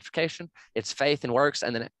justification and sanctification, it's faith and works,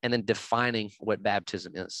 and then defining what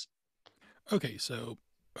baptism is. Okay,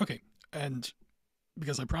 and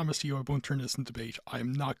because I promised you I won't turn this into debate, I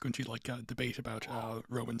am not going to like debate about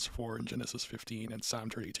Romans 4 and Genesis 15 and Psalm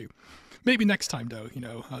 32. Maybe next time, though, you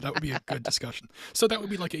know, that would be a good discussion. So that would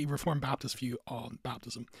be like a Reformed Baptist view on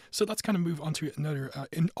baptism. So let's kind of move on to another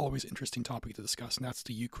always interesting topic to discuss, and that's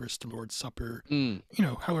the Eucharist, the Lord's Supper, you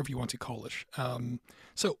know, however you want to call it.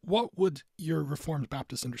 So what would your Reformed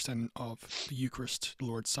Baptist understanding of the Eucharist, the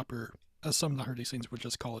Lord's Supper, as some Latter-day Saints would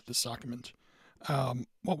just call it, the sacrament,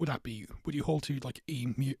 what would that be? Would you hold to like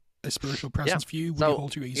a spiritual presence view? Would you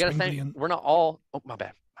hold to a Zwinglian? We're not all. Oh, my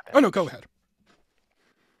bad. Oh no, go ahead.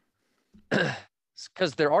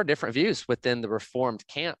 Because there are different views within the Reformed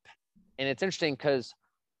camp, and it's interesting because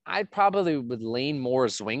I probably would lean more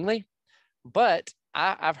Zwingli, but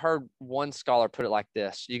I've heard one scholar put it like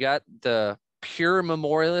this: you got the pure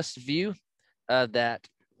memorialist view that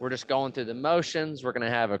we're just going through the motions. We're going to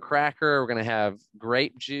have a cracker. We're going to have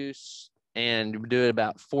grape juice. And we do it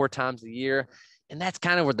about 4 times a year. And that's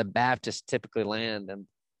kind of where the Baptists typically land. And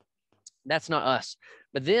that's not us.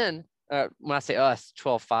 But then when I say us,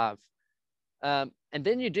 12:5. And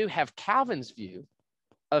then you do have Calvin's view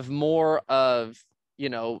of more of, you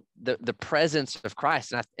know, the presence of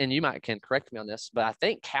Christ. And you can correct me on this, but I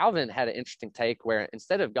think Calvin had an interesting take where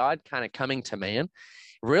instead of God kind of coming to man,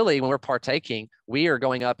 really when we're partaking, we are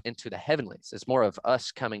going up into the heavenlies. It's more of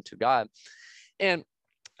us coming to God. And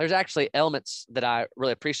there's actually elements that I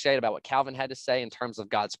really appreciate about what Calvin had to say in terms of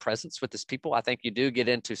God's presence with his people. I think you do get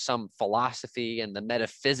into some philosophy and the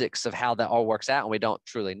metaphysics of how that all works out, and we don't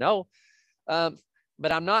truly know.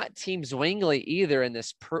 But I'm not Team Zwingli either in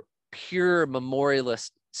this pure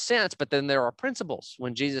memorialist sense, but then there are principles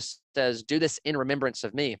when Jesus says, do this in remembrance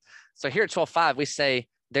of me. So here at 12:5, we say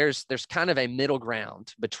there's kind of a middle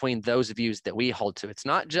ground between those views that we hold to. It's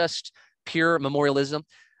not just pure memorialism,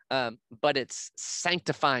 but it's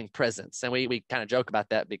sanctifying presence. And we kind of joke about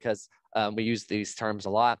that because we use these terms a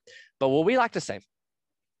lot. But what we like to say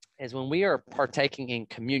is when we are partaking in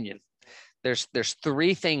communion, there's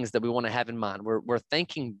 3 things that we want to have in mind. We're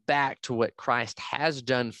thinking back to what Christ has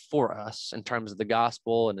done for us in terms of the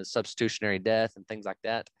gospel and his substitutionary death and things like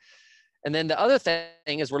that. And then the other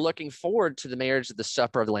thing is we're looking forward to the marriage of the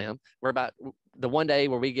supper of the Lamb. We're about the one day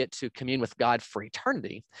where we get to commune with God for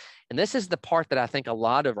eternity. And this is the part that I think a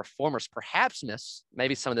lot of reformers perhaps miss.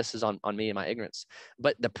 Maybe some of this is on me and my ignorance,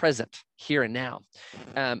 but the present, here and now.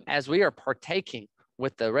 As we are partaking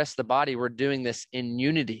with the rest of the body, we're doing this in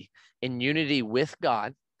unity with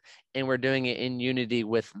God, and we're doing it in unity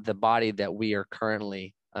with the body that we are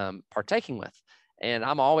currently partaking with. And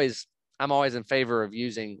I'm always in favor of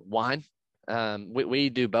using wine. We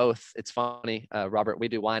do both. It's funny, Robert, we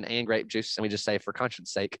do wine and grape juice, and we just say for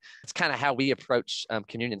conscience sake. It's kind of how we approach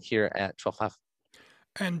communion here at 12.5.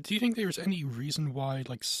 And do you think there's any reason why,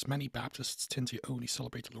 like, many Baptists tend to only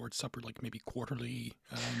celebrate the Lord's Supper, like maybe quarterly?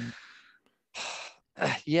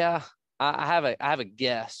 Yeah, I have a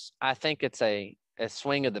guess. I think it's a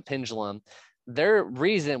swing of the pendulum. Their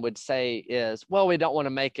reason would say is, well, we don't want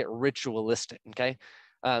to make it ritualistic. Okay.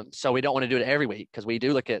 So we don't want to do it every week, because we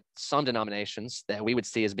do look at some denominations that we would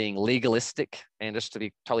see as being legalistic. And just to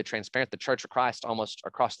be totally transparent, the Church of Christ almost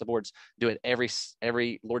across the boards do it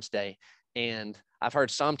every Lord's Day. And I've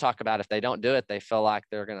heard some talk about if they don't do it, they feel like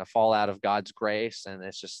they're going to fall out of God's grace. And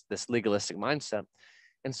it's just this legalistic mindset.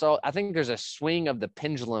 And so I think there's a swing of the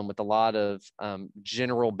pendulum with a lot of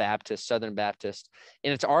General Baptist, Southern Baptist,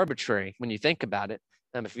 and it's arbitrary when you think about it.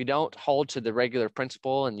 If you don't hold to the regular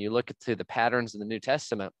principle and you look to the patterns in the New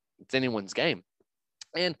Testament, it's anyone's game.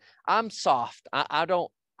 And I'm soft.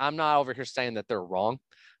 I'm not over here saying that they're wrong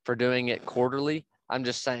for doing it quarterly. I'm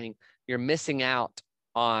just saying you're missing out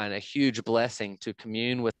on a huge blessing to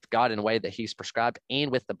commune with God in a way that he's prescribed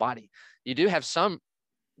and with the body. You do have some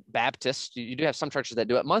Baptists, you do have some churches that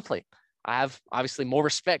do it monthly. I have obviously more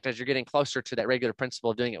respect as you're getting closer to that regular principle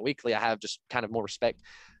of doing it weekly. I have just kind of more respect.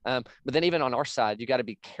 But then even on our side, you got to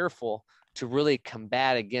be careful to really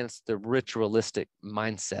combat against the ritualistic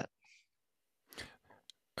mindset.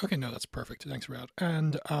 Okay, no, that's perfect. Thanks for that.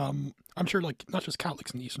 And I'm sure, like, not just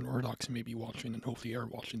Catholics and Eastern Orthodox may be watching, and hopefully are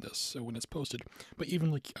watching this so when it's posted, but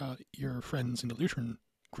even like your friends in the Lutheran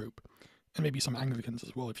group, and maybe some Anglicans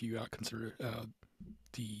as well, if you consider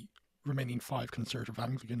the remaining 5 conservative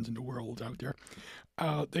Anglicans in the world out there,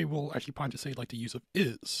 they will actually point to say, like, the use of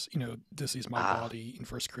is, this is my body in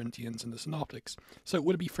 1 Corinthians and the Synoptics. So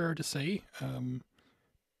would it be fair to say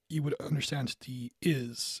you would understand the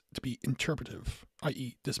is to be interpretive,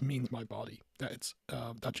 i.e. this means my body, that it's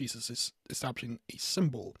that Jesus is establishing a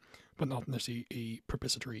symbol, but not necessarily a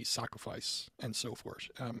propitiatory sacrifice and so forth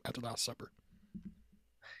at the Last Supper?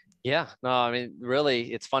 Yeah, no, I mean,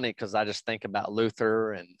 really, it's funny because I just think about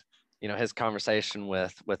Luther and, his conversation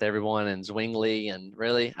with everyone and Zwingli, and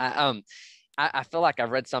really, I feel like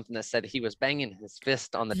I've read something that said he was banging his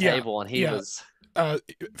fist on the table, and he was.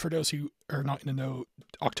 For those who are not in the know,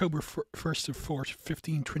 October 1st to 4th,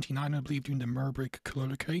 1529, I believe, during the Murbrick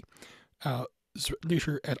Colloquy,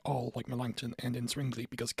 Luther et al., like Melanchthon and then Zwingli,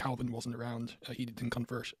 because Calvin wasn't around, he didn't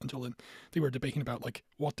convert until then, they were debating about, like,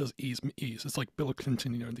 what does is? It's like Bill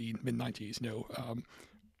Clinton, in the mid-90s,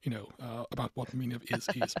 about what the meaning of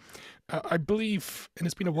is. I believe, and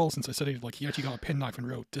it's been a while since I studied, like, he actually got a penknife and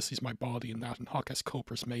wrote, "This is my body," and that, and hoc est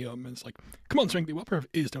corpus meum, and it's like, come on, Zwingli, what part of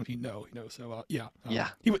is don't you know? So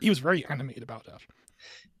he was very animated about that.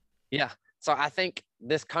 Yeah. So I think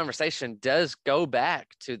this conversation does go back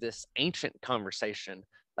to this ancient conversation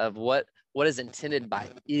of what is intended by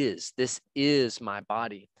is. This is my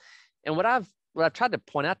body. And what I've tried to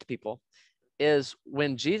point out to people is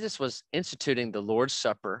when Jesus was instituting the Lord's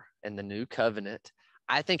Supper and the New Covenant,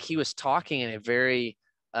 I think he was talking in a very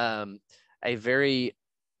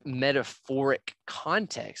metaphoric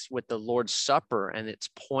context with the Lord's Supper, and it's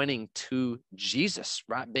pointing to Jesus,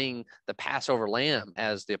 right, being the Passover lamb,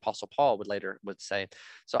 as the Apostle Paul would say.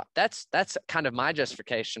 So that's kind of my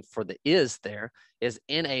justification for the is there, is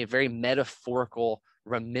in a very metaphorical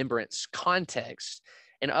remembrance context.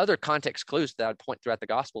 And other context clues that I'd point throughout the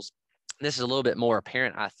Gospels, this is a little bit more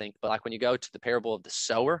apparent, I think, but like when you go to the parable of the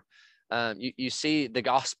sower, you see the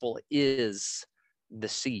gospel is the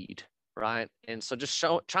seed, right? And so just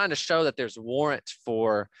trying to show that there's warrant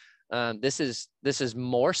for this is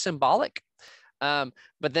more symbolic. But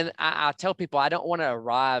then I tell people I don't want to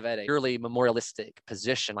arrive at a purely memorialistic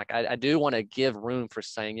position. Like I do want to give room for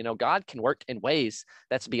saying, God can work in ways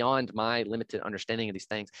that's beyond my limited understanding of these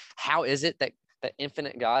things. How is it that the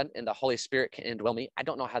infinite God and the Holy Spirit can indwell me? I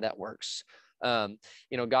don't know how that works.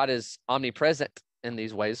 God is omnipresent in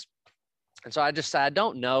these ways. And so I just say, I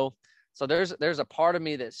don't know. So there's a part of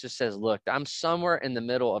me that just says, look, I'm somewhere in the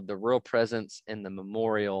middle of the real presence and the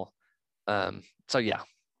memorial. So yeah.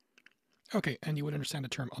 Okay, and you would understand the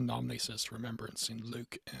term anamnesis, remembrance, in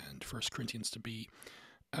Luke and 1 Corinthians to be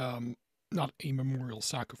not a memorial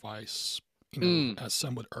sacrifice, as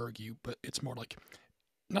some would argue, but it's more like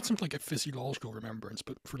not something like a physiological remembrance,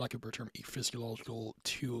 but for lack of a better term, a physiological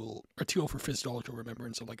tool, a tool for physiological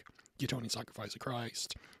remembrance of like the atoning sacrifice of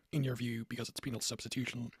Christ, in your view, because it's penal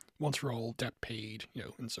substitution, once for all, debt paid,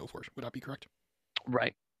 and so forth. Would that be correct?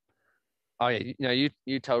 Right. Oh yeah,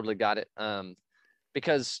 you totally got it.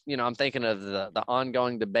 Because I'm thinking of the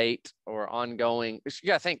ongoing debate or ongoing. You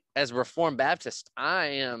got to think, as a Reformed Baptist, I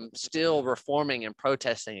am still reforming and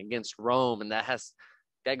protesting against Rome, and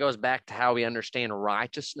that goes back to how we understand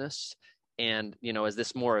righteousness. And is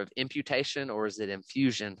this more of imputation or is it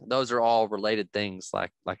infusion? Those are all related things,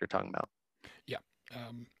 like you're talking about. Yeah.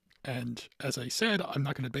 And as I said, I'm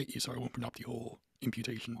not going to debate you, so I won't bring up the whole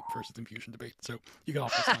imputation versus infusion debate. So you got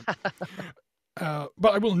off this time.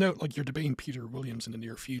 But I will note, like, you're debating Peter Williams in the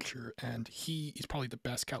near future, and he's probably the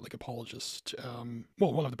best Catholic apologist.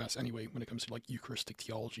 Well, one of the best anyway, when it comes to like Eucharistic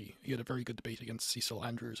theology. He had a very good debate against Cecil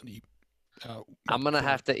Andrews, and he. I'm gonna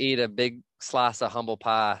have to eat a big slice of humble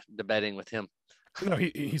pie debating with him. No,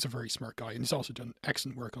 he's a very smart guy, and he's also done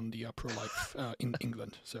excellent work on the pro-life in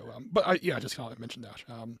England. So, but I just thought I'd mention that.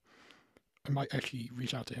 I might actually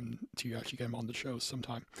reach out to him to actually get him on the show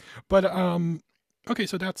sometime. But okay,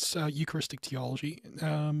 so that's Eucharistic theology.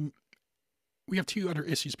 We have two other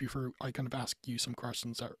issues before I kind of ask you some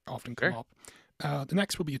questions that often come up. The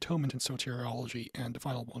next will be atonement and soteriology, and the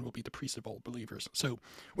final one will be the priesthood of all believers. So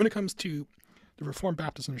when it comes to the Reformed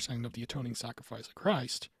Baptist understanding of the atoning sacrifice of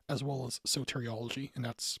Christ, as well as soteriology, and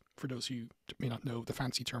that's, for those who may not know, the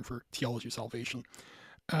fancy term for theology of salvation.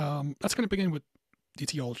 Let's kind of begin with the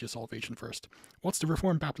theology of salvation first. What's the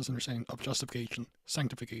Reformed Baptist understanding of justification,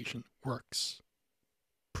 sanctification, works,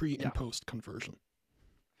 pre and post conversion?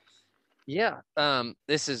 Yeah, I'm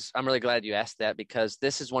really glad you asked that, because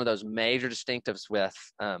this is one of those major distinctives with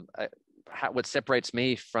what separates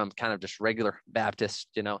me from kind of just regular Baptist.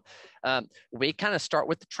 We kind of start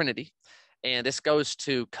with the Trinity, and this goes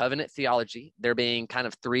to covenant theology. There being kind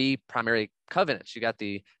of three primary covenants. You got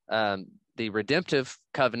the redemptive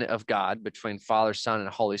covenant of God between Father, Son, and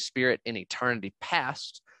Holy Spirit in eternity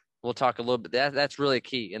past. We'll talk a little bit. That's really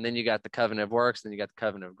key. And then you got the covenant of works, then you got the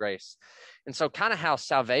covenant of grace. And so kind of how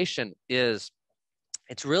salvation is,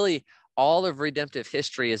 it's really all of redemptive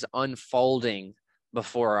history is unfolding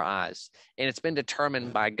before our eyes. And it's been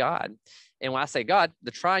determined by God. And when I say God,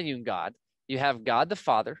 the triune God, you have God the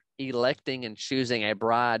Father electing and choosing a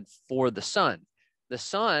bride for the Son. The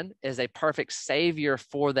Son is a perfect savior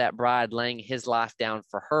for that bride, laying his life down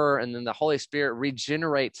for her. And then the Holy Spirit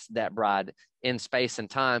regenerates that bride in space and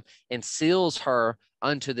time and seals her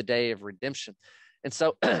unto the day of redemption. And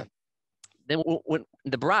so then when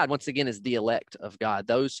the bride, once again, is the elect of God,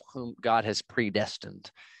 those whom God has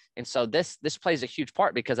predestined. And so this plays a huge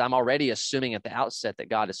part, because I'm already assuming at the outset that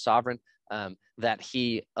God is sovereign, that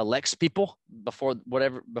he elects people before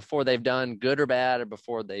they've done good or bad, or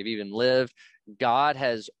before they've even lived. God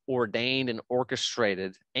has ordained and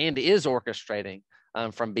orchestrated and is orchestrating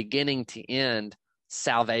from beginning to end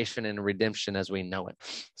salvation and redemption as we know it.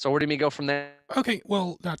 So where do we go from there? Okay,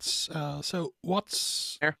 well, that's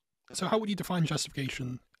so how would you define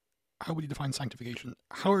justification? How would you define sanctification?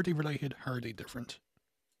 How are they related? How are they different?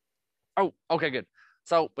 Oh, okay, good.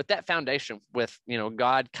 So with that foundation, with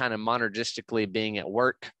God kind of monergistically being at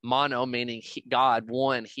work, mono meaning God,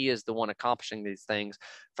 one, he is the one accomplishing these things.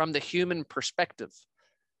 From the human perspective,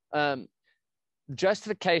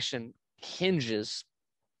 justification hinges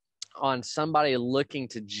on somebody looking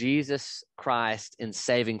to Jesus Christ in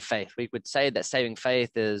saving faith. We would say that saving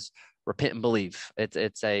faith is repent and believe.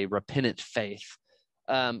 It's a repentant faith.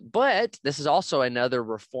 But this is also another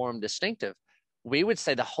Reformed distinctive. We would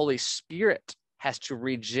say the Holy Spirit has to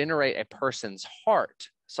regenerate a person's heart.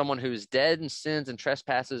 Someone who's dead in sins and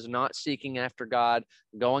trespasses, not seeking after God,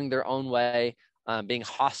 going their own way, being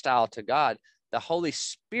hostile to God. The Holy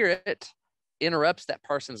Spirit interrupts that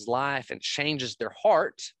person's life and changes their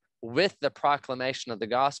heart with the proclamation of the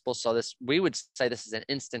gospel. So we would say this is an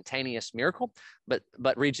instantaneous miracle, but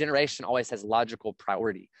regeneration always has logical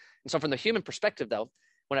priority. And so from the human perspective, though,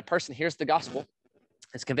 when a person hears the gospel,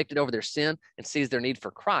 is convicted over their sin, and sees their need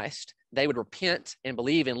for Christ, they would repent and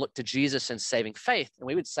believe and look to Jesus in saving faith. And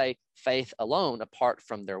we would say faith alone, apart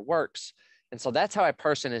from their works. And so that's how a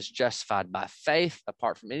person is justified, by faith,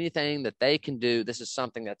 apart from anything that they can do. This is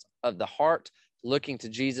something that's of the heart, looking to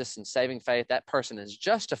Jesus and saving faith. That person is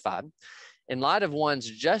justified. In light of one's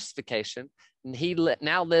justification, and he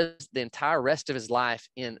now lives the entire rest of his life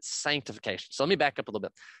in sanctification. So let me back up a little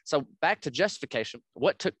bit. So back to justification,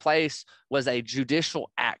 what took place was a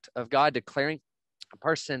judicial act of God declaring a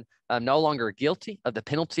person no longer guilty of the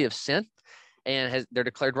penalty of sin. and they're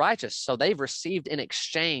declared righteous. So they've received in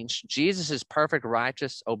exchange Jesus's perfect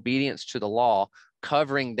righteous obedience to the law,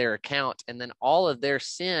 covering their account, and then all of their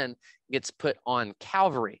sin gets put on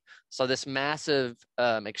Calvary. So this massive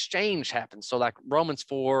exchange happens. So like Romans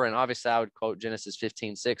 4, and obviously I would quote Genesis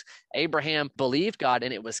 15:6, Abraham believed God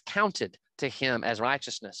and it was counted to him as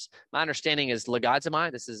righteousness. My understanding is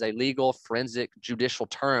logizomai. This is a legal, forensic, judicial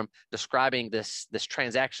term describing this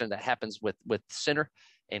transaction that happens with sinner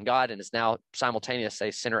and God, and is now simultaneous a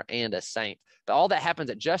sinner and a saint. But all that happens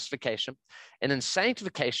at justification. And then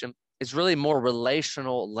sanctification is really more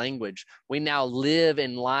relational language. We now live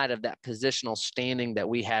in light of that positional standing that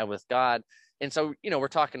we have with God. And so, we're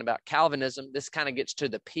talking about Calvinism. This kind of gets to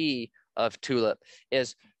the P of TULIP,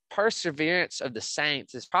 is perseverance of the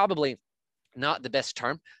saints is probably not the best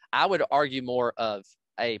term. I would argue more of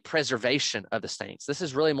a preservation of the saints. This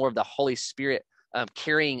is really more of the Holy Spirit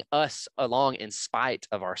carrying us along in spite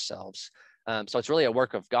of ourselves. So it's really a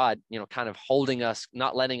work of God, kind of holding us,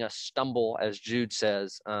 not letting us stumble, as Jude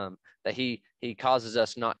says, that he causes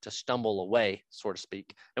us not to stumble away, so to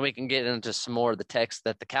speak. And we can get into some more of the text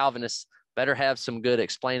that the Calvinists better have some good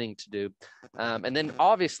explaining to do. And then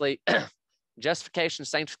obviously justification,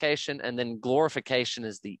 sanctification, and then glorification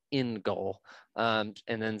is the end goal. And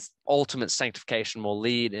then ultimate sanctification will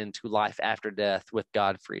lead into life after death with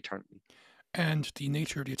God for eternity. And the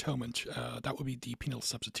nature of the atonement, that would be the penal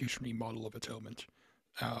substitutionary model of atonement.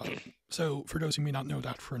 So for those who may not know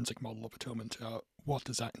that forensic model of atonement, what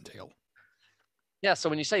does that entail? Yeah, so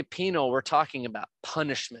when you say penal, we're talking about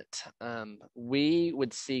punishment. We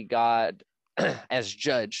would see God as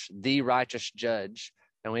judge, the righteous judge,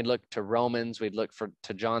 and we'd look to Romans, we'd look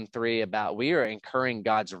to John 3 about we are incurring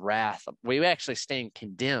God's wrath. We actually stand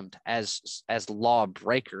condemned as law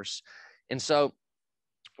breakers. And so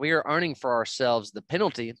we are earning for ourselves the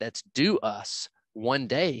penalty that's due us one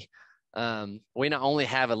day. We not only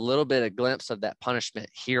have a little bit of glimpse of that punishment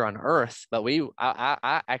here on earth, but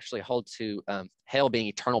I actually hold to hell being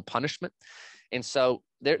eternal punishment. And so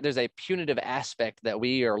there's a punitive aspect that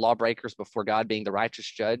we are lawbreakers before God being the righteous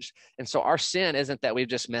judge. And so our sin isn't that we've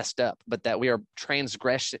just messed up, but that we are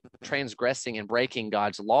transgressing and breaking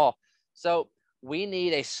God's law. So we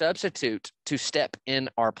need a substitute to step in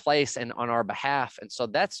our place and on our behalf. And so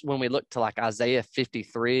that's when we look to like Isaiah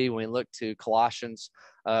 53, when we look to Colossians,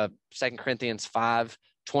 2 Corinthians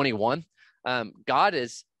 5:21. God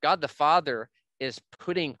the Father is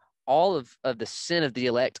putting all of the sin of the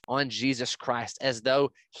elect on Jesus Christ as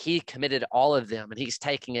though he committed all of them, and he's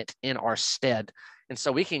taking it in our stead. And so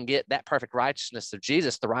we can get that perfect righteousness of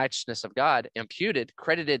Jesus, the righteousness of God, imputed,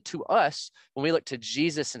 credited to us when we look to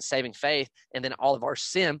Jesus in saving faith, and then all of our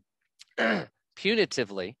sin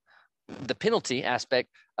punitively. The penalty aspect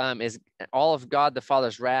is all of God the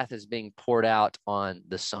Father's wrath is being poured out on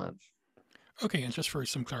the Son. Okay, and just for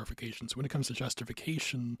some clarifications, when it comes to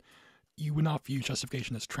justification, you would not view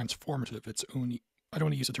justification as transformative. It's only, I don't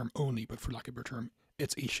want to use the term only, but for lack of a better term,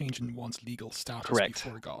 it's a change in one's legal status Correct.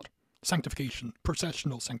 Before God. Sanctification,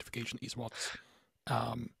 processional sanctification is what's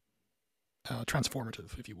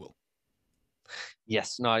transformative, if you will.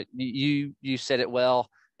 Yes, no, you said it well.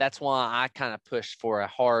 That's why I kind of push for a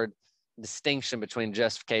hard distinction between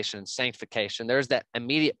justification and sanctification. There's that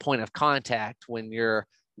immediate point of contact when you're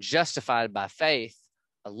justified by faith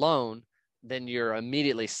alone, then you're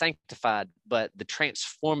immediately sanctified. But the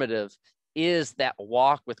transformative is that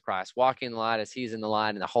walk with Christ, walking in the light as he's in the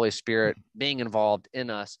light, and the Holy Spirit being involved in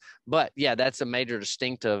us. But yeah, that's a major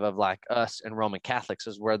distinctive of like us and Roman Catholics,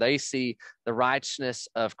 is where they see the righteousness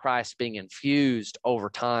of Christ being infused over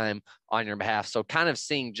time on your behalf. So kind of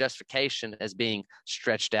seeing justification as being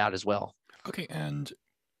stretched out as well. Okay, and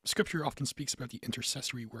Scripture often speaks about the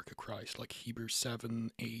intercessory work of Christ, like Hebrews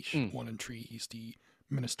 7, 8, 1 and 3. He's the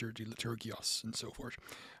minister, the liturgios, and so forth.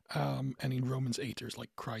 And in Romans 8, there's like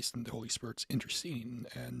Christ and the Holy Spirit's interceding.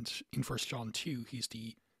 And in 1 John 2, he's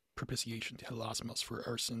the propitiation, the hilasmos, for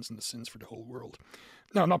our sins and the sins for the whole world.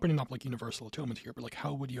 Now, I'm not bringing up like universal atonement here, but like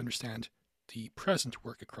how would you understand the present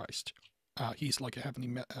work of Christ? He's like a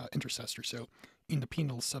heavenly intercessor. So in the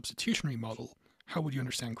penal substitutionary model, how would you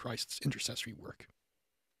understand Christ's intercessory work?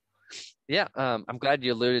 Yeah, I'm glad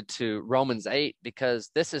you alluded to Romans 8, because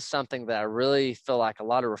this is something that I really feel like a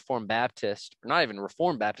lot of Reformed Baptists, or not even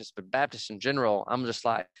Reformed Baptists, but Baptists in general, I'm just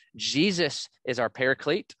like, Jesus is our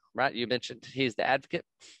paraclete, right? You mentioned he's the advocate,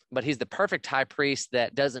 but he's the perfect high priest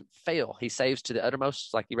that doesn't fail. He saves to the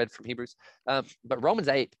uttermost, like you read from Hebrews. But Romans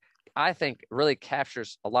 8, I think, really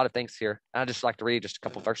captures a lot of things here. I'd just like to read just a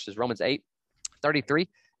couple verses. Romans 8:33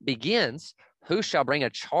 begins, who shall bring a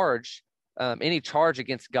charge, any charge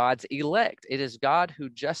against God's elect? It is God who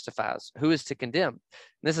justifies. Who is to condemn? And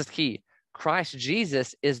this is key. Christ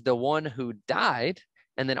Jesus is the one who died,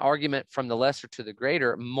 and then argument from the lesser to the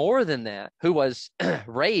greater, more than that, who was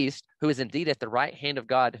raised, who is indeed at the right hand of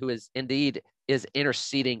God, who is indeed is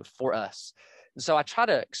interceding for us. And so I try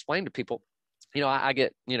to explain to people, I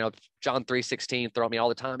get, John 3:16 throw at me all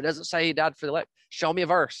the time. It doesn't say he died for the elect. Show me a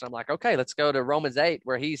verse. I'm like, okay, let's go to Romans 8,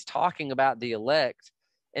 where he's talking about the elect.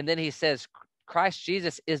 And then he says, Christ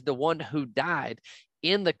Jesus is the one who died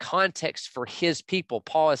in the context for his people.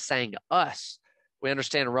 Paul is saying us. We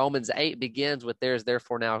understand Romans 8 begins with there is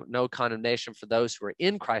therefore now no condemnation for those who are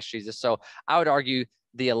in Christ Jesus. So I would argue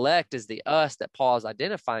the elect is the us that Paul is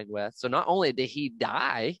identifying with. So not only did he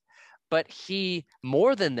die, but he,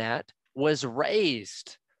 more than that, was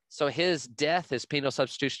raised. So his death, his penal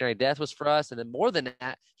substitutionary death was for us. And then more than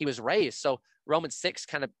that, he was raised. So Romans 6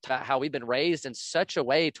 kind of how we've been raised in such a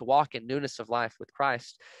way to walk in newness of life with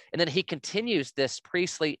Christ. And then he continues this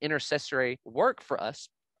priestly intercessory work for us.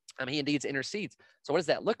 He indeed intercedes. So what does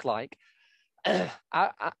that look like? When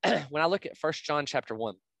I look at 1 John chapter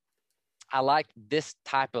 1, I like this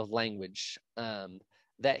type of language,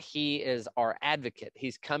 that he is our advocate.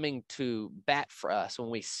 He's coming to bat for us.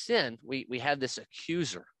 When we sin, we have this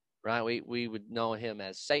accuser, right? We would know him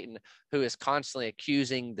as Satan, who is constantly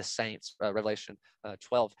accusing the saints, Revelation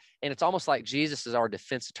 12. And it's almost like Jesus is our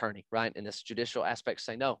defense attorney, right? In this judicial aspect,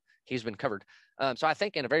 say, no, he's been covered. So I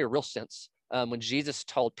think in a very real sense, when Jesus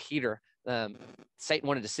told Peter, Satan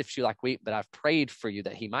wanted to sift you like wheat, but I've prayed for you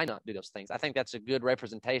that he might not do those things. I think that's a good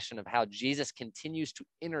representation of how Jesus continues to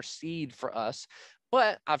intercede for us.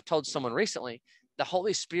 But I've told someone recently, the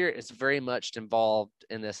Holy Spirit is very much involved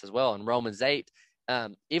in this as well. In Romans 8,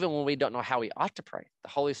 even when we don't know how we ought to pray, the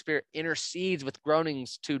Holy Spirit intercedes with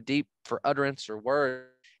groanings too deep for utterance or word.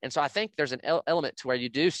 And so I think there's an element to where you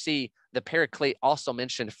do see the Paraclete also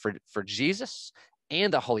mentioned for Jesus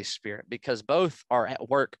and the Holy Spirit, because both are at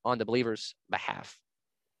work on the believer's behalf.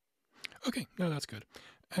 Okay, no, that's good.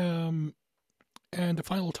 And the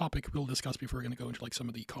final topic we'll discuss before we're going to go into like some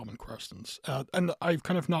of the common questions. And I've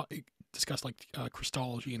kind of not discussed like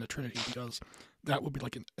Christology and the Trinity, because that would be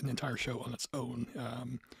like an entire show on its own.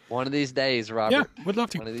 One of these days, Robert. Yeah, would love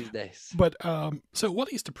to. One of these days. But so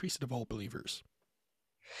what is the priesthood of all believers?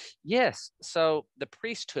 Yes. So the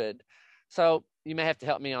priesthood. So you may have to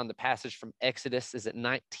help me on the passage from Exodus. Is it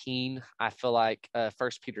 19? I feel like 1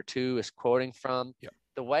 Peter 2 is quoting from. Yeah.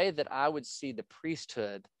 The way that I would see the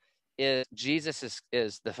priesthood is Jesus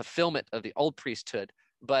is the fulfillment of the old priesthood,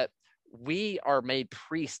 but we are made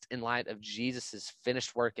priest in light of Jesus's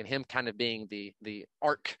finished work and him kind of being the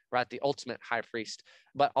ark, right? The ultimate high priest.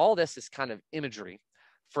 But all this is kind of imagery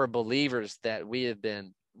for believers that we have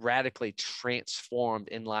been radically transformed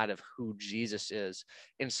in light of who Jesus is.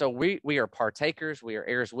 And so we are partakers, we are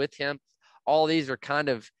heirs with him. All these are kind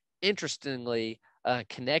of interestingly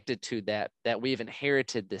connected to that we've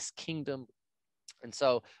inherited this kingdom. And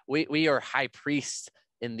so we are high priests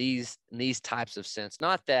in these types of sense.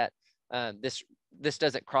 Not that this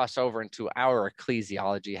doesn't cross over into our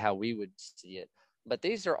eccesiology, how we would see it, but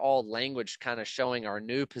these are all language kind of showing our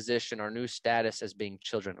new position, our new status as being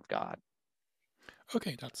children of God.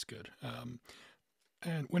 Okay, that's good.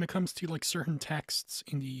 And when it comes to like certain texts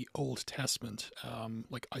in the Old Testament,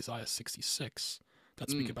 like Isaiah 66, that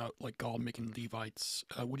speak about like God making Levites,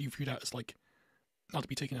 would you view that as like, not to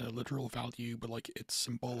be taken at a literal value, but like it's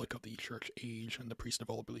symbolic of the church age and the priest of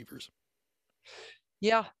all believers?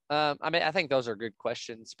 Yeah, I think those are good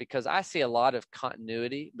questions, because I see a lot of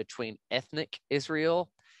continuity between ethnic Israel,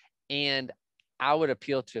 and I would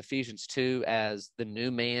appeal to Ephesians 2 as the new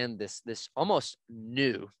man, this almost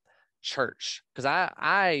new church. Because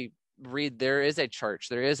I read there is a church,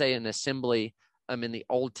 there is an assembly in the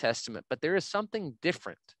Old Testament, but there is something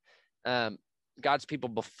different. God's people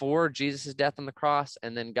before Jesus' death on the cross,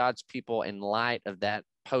 and then God's people in light of that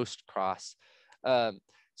post-cross.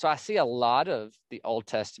 So I see a lot of the Old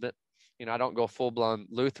Testament. I don't go full-blown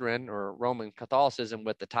Lutheran or Roman Catholicism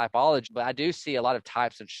with the typology, but I do see a lot of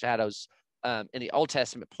types and shadows in the Old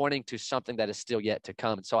Testament pointing to something that is still yet to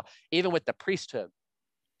come. And so even with the priesthood,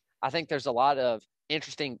 I think there's a lot of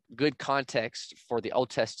interesting, good context for the Old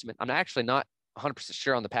Testament. I'm actually not 100%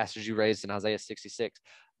 sure on the passage you raised in Isaiah 66,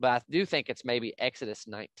 but I do think it's maybe Exodus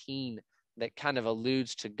 19 that kind of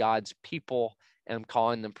alludes to God's people and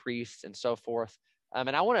calling them priests and so forth.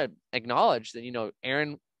 And I want to acknowledge that,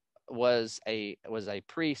 Aaron was a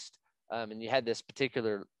priest, and you had this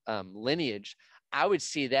particular lineage. I would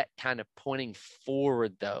see that kind of pointing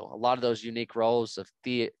forward, though, a lot of those unique roles of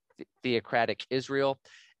theocratic Israel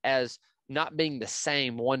as not being the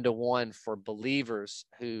same one-to-one for believers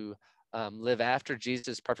who live after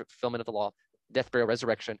Jesus' perfect fulfillment of the law, death, burial,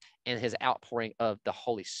 resurrection, and his outpouring of the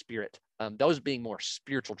Holy Spirit those being more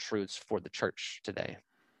spiritual truths for the church today.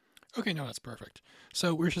 Okay, no, that's perfect.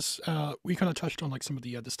 So we're just we kind of touched on like some of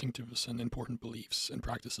the distinctives and important beliefs and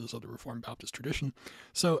practices of the Reformed Baptist tradition.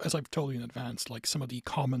 So as I've told you in advance, like some of the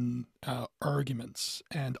common arguments,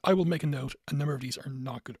 and I will make a note, a number of these are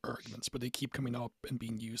not good arguments, but they keep coming up and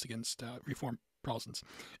being used against Reformed Protestants.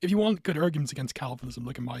 If you want good arguments against Calvinism,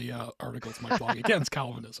 look at my articles, my blog against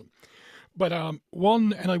Calvinism. But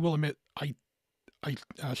one, and I will admit, I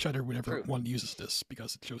shudder whenever True. one uses this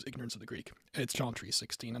because it shows ignorance of the Greek. It's John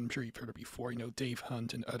 3:16. I'm sure you've heard it before. You know, Dave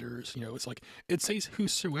Hunt and others. You know, it's like it says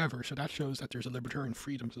whosoever, so that shows that there's a libertarian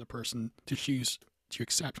freedom to the person to choose to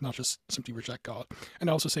accept, not just simply reject God. And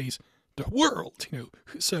it also says the world. You know,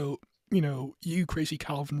 so you know, you crazy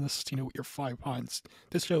Calvinist, you know, with your 5 pints.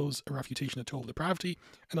 This shows a refutation of total depravity,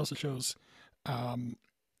 and also shows a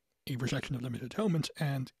rejection of limited atonement,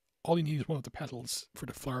 and all you need is one of the petals for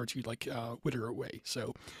the flower to like wither away.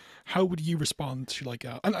 So how would you respond to like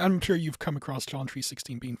and I'm sure you've come across John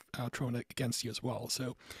 3:16 being thrown against you as well.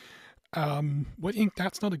 So what think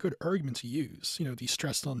that's not a good argument to use, you know, the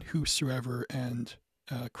stress on whosoever and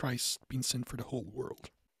Christ being sin for the whole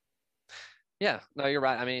world. Yeah, no, you're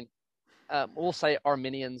right. I mean, we'll say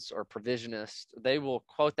Arminians or provisionists, they will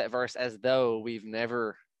quote that verse as though we've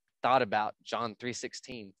never thought about John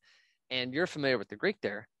 3:16. And you're familiar with the Greek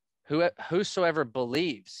there. Whosoever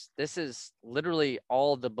believes, this is literally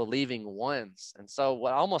all the believing ones. And so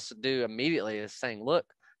what I almost do immediately is saying, look,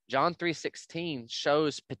 John 3:16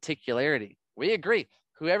 shows particularity. We agree.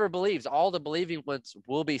 Whoever believes, all the believing ones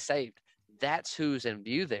will be saved. That's who's in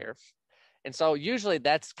view there. And so usually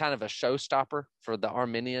that's kind of a showstopper for the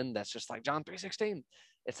Arminian. That's just like John 3:16.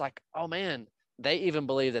 It's like, oh man, they even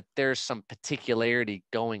believe that there's some particularity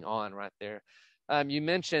going on right there. You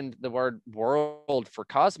mentioned the word world for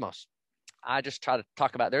cosmos. I just try to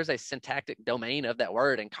talk about there's a syntactic domain of that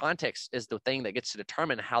word, and context is the thing that gets to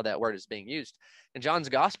determine how that word is being used. In John's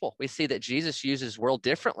gospel, we see that Jesus uses world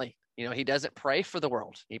differently. You know, he doesn't pray for the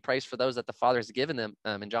world. He prays for those that the Father has given them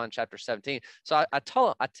in John chapter 17. So I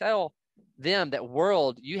tell them that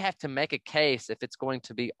world, you have to make a case if it's going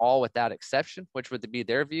to be all without exception, which would be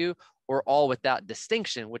their view, or all without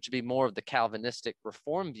distinction, which would be more of the Calvinistic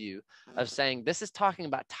Reform view of saying this is talking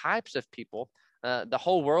about types of people, the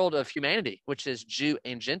whole world of humanity, which is Jew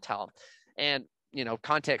and Gentile. And, you know,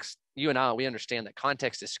 context, you and I, we understand that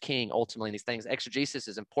context is king ultimately in these things. Exegesis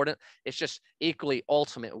is important. It's just equally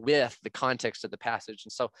ultimate with the context of the passage.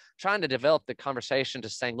 And so trying to develop the conversation to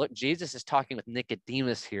saying, look, Jesus is talking with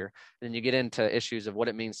Nicodemus here. And then you get into issues of what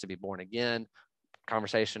it means to be born again,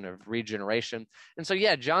 conversation of regeneration. And so,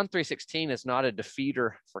 yeah, John 3:16 is not a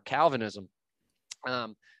defeater for Calvinism.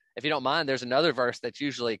 If you don't mind, there's another verse that's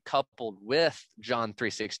usually coupled with John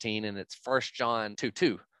 3:16, and it's 1 John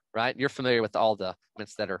 2:2, right? You're familiar with all the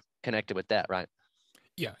elements that are connected with that, right?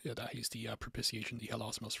 Yeah, that is the propitiation, the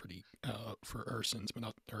hilasmos for our sins, but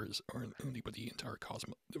not ours, or only but the entire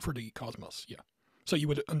cosmos, for the cosmos, yeah. So you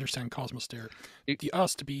would understand cosmos there, the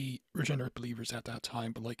us to be regenerate believers at that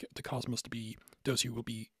time, but like the cosmos to be those who will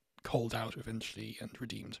be called out eventually and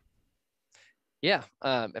redeemed. Yeah,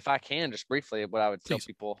 if I can, just briefly, what I would tell Please.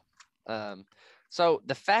 people. So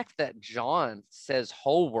the fact that John says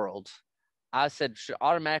whole world, I said should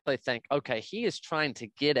automatically think, okay, he is trying to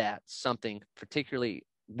get at something particularly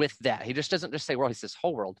with that. He just doesn't just say world, he says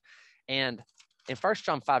whole world. And in 1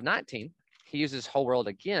 John 5:19, he uses whole world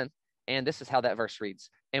again. And this is how that verse reads.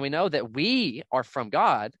 And we know that we are from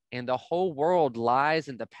God, and the whole world lies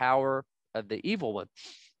in the power of the evil one.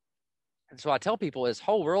 And so I tell people his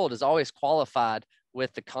whole world is always qualified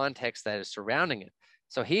with the context that is surrounding it.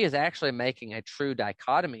 So he is actually making a true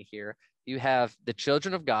dichotomy here. You have the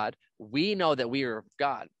children of God. We know that we are of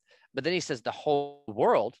God. But then he says the whole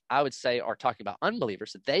world, I would say, are talking about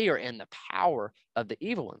unbelievers. They are in the power of the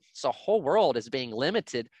evil one. So whole world is being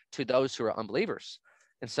limited to those who are unbelievers.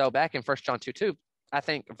 And so back in 1 John 2:2, I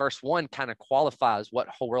think verse 1 kind of qualifies what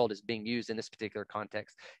whole world is being used in this particular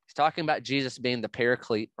context. He's talking about Jesus being the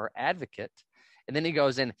paraclete or advocate. And then he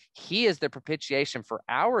goes in, he is the propitiation for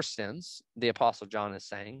our sins, the Apostle John is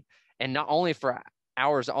saying, and not only for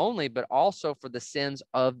ours only, but also for the sins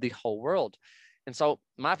of the whole world. And so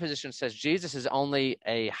my position says Jesus is only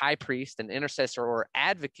a high priest, an intercessor, or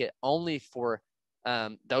advocate only for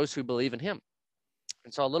those who believe in him.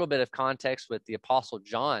 And so a little bit of context with the Apostle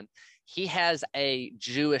John, he has a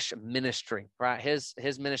Jewish ministry, right?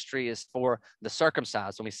 His ministry is for the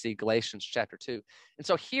circumcised when we see Galatians chapter 2. And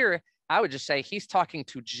so here, I would just say he's talking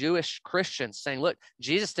to Jewish Christians saying, look,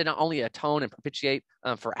 Jesus did not only atone and propitiate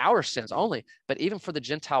for our sins only, but even for the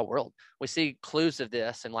Gentile world. We see clues of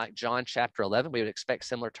this in like John chapter 11. We would expect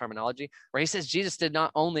similar terminology where he says Jesus did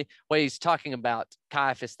not only, well, he's talking about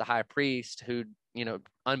Caiaphas, the high priest, who, you know,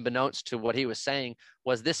 unbeknownst to what he was saying,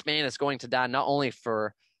 was this man is going to die not only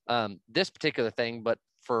for this particular thing, but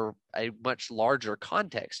for a much larger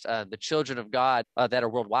context, the children of God that are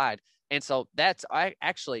worldwide. And so that's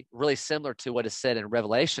actually really similar to what is said in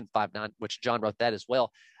Revelation 5:9, which John wrote that as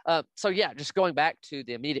well. So yeah, just going back to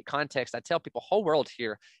the immediate context, I tell people whole world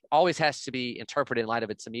here always has to be interpreted in light of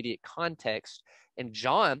its immediate context. And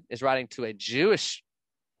John is writing to a Jewish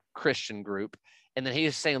Christian group. And then he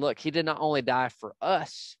is saying, look, he did not only die for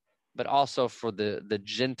us, but also for the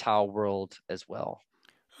Gentile world as well.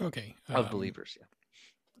 Okay. Of believers, yeah.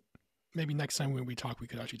 Maybe next time when we talk, we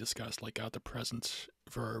could actually discuss like the present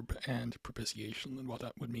verb and propitiation and what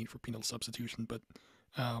that would mean for penal substitution. But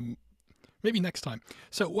maybe next time.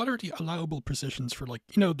 So what are the allowable positions for, like,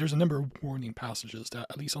 you know, there's a number of warning passages that,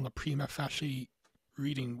 at least on the prima facie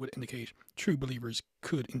reading, would indicate true believers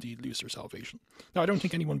could indeed lose their salvation. Now, I don't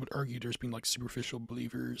think anyone would argue there's been like superficial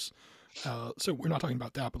believers. So we're not talking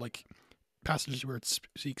about that, but like passages where it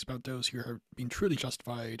speaks about those who have been truly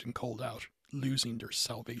justified and called out losing their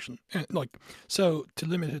salvation. And like, so to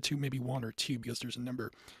limit it to maybe one or two, because there's a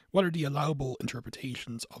number, what are the allowable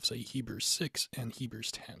interpretations of, say, Hebrews 6 and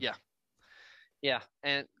Hebrews 10? Yeah.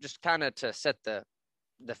 And just kind of to set the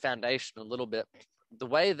foundation a little bit, the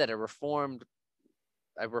way that a reformer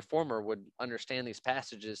would understand these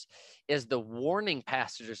passages is the warning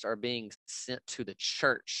passages are being sent to the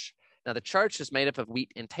church. Now, the church is made up of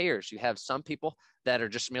wheat and tares. You have some people that are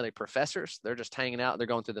just merely professors. They're just hanging out. They're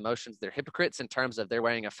going through the motions. They're hypocrites in terms of they're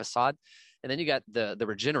wearing a facade. And then you got the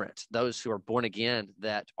regenerate, those who are born again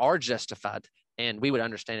that are justified. And we would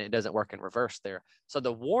understand it doesn't work in reverse there. So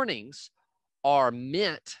the warnings are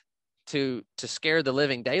meant to scare the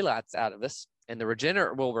living daylights out of us. And the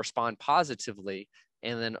regenerate will respond positively.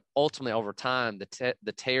 And then ultimately over time,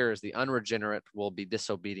 the tares, the unregenerate, will be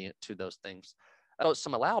disobedient to those things.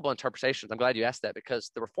 Some allowable interpretations. I'm glad you asked that,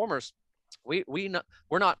 because the reformers, we're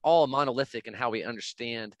not all monolithic in how we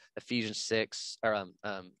understand Ephesians 6 or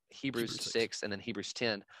Hebrews 6 and then Hebrews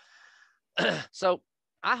 10. So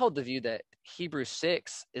I hold the view that Hebrews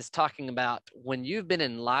 6 is talking about when you've been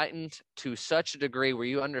enlightened to such a degree where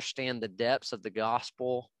you understand the depths of the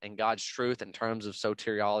gospel and God's truth in terms of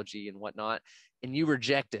soteriology and whatnot, and you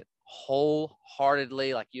reject it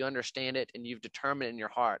wholeheartedly, like you understand it and you've determined in your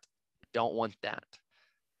heart, don't want that,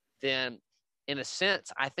 then in a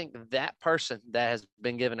sense, I think that person that has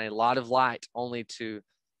been given a lot of light only to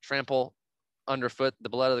trample underfoot the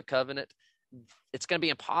blood of the covenant, it's going to be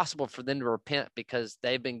impossible for them to repent because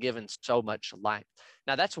they've been given so much light.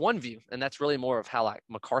 Now, that's one view, and that's really more of how like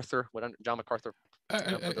John MacArthur,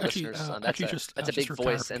 that's a big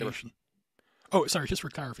voice. Oh, sorry, just for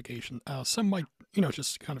clarification, some might,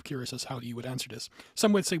 just kind of curious as how you would answer this.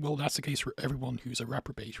 Some would say, well, that's the case for everyone who's a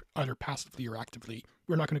reprobate, either passively or actively.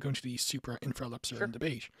 We're not going to go into the supra-infra-lepsarian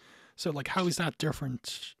debate. So, like, how is that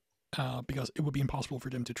different? Because it would be impossible for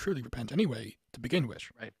them to truly repent anyway, to begin with.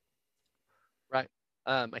 Right.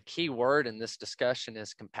 A key word in this discussion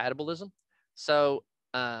is compatibilism. So,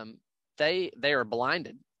 they are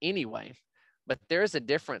blinded anyway, but there is a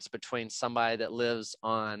difference between somebody that lives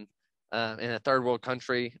on in a third world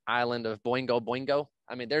country island of Boingo.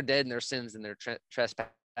 I mean, they're dead in their sins and their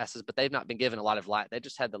trespasses, but they've not been given a lot of light. They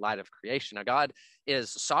just had the light of creation. Now, God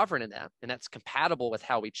is sovereign in that, and that's compatible with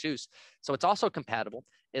how we choose. So it's also compatible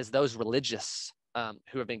is those religious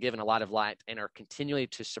who have been given a lot of light and are continually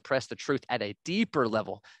to suppress the truth at a deeper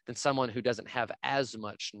level than someone who doesn't have as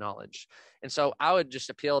much knowledge. And so I would just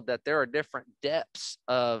appeal that there are different depths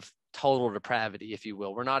of total depravity, if you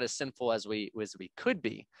will. We're not as sinful as we could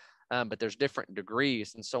be. But there's different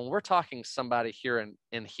degrees. And so when we're talking somebody here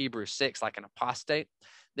in Hebrews 6, like an apostate,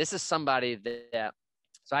 this is somebody that,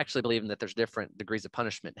 so I actually believe that there's different degrees of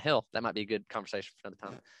punishment in hell. That might be a good conversation for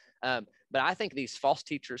another time. But I think these false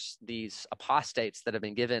teachers, these apostates that have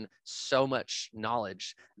been given so much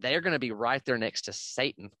knowledge, they're going to be right there next to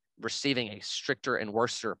Satan, receiving a stricter and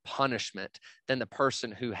worser punishment than the person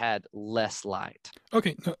who had less light.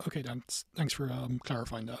 Okay, Dan, thanks for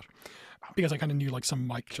clarifying that. Because I kind of knew like some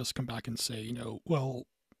might just come back and say, well,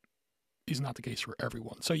 is not the case for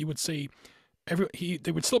everyone. So you would say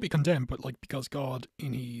they would still be condemned, but like because God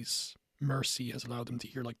in his mercy has allowed them to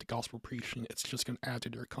hear like the gospel preaching, it's just going to add to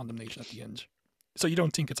their condemnation at the end. So you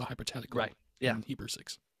don't think it's a hypothetical in Hebrews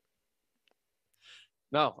 6?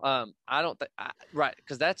 No, I don't think, right,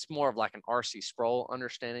 because that's more of like an R.C. Sproul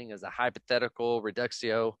understanding as a hypothetical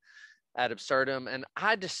reductio. ad absurdum. And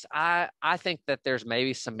I think that there's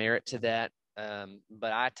maybe some merit to that.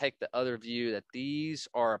 But I take the other view that these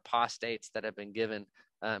are apostates that have been given,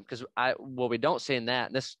 because what we don't see in that,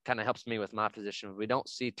 and this kind of helps me with my position, we don't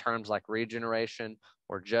see terms like regeneration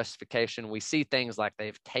or justification. We see things like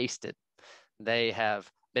they've tasted, they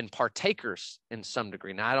have been partakers in some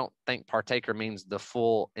degree. Now, I don't think partaker means the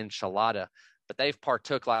full enchilada, but they've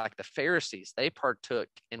partook like the Pharisees. They partook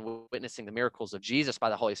in witnessing the miracles of Jesus by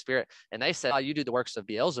the Holy Spirit. And they said, oh, you do the works of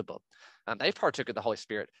Beelzebub. They partook of the Holy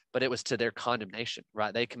Spirit, but it was to their condemnation,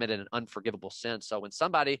 right? They committed an unforgivable sin. So when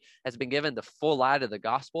somebody has been given the full light of the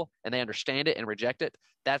gospel and they understand it and reject it,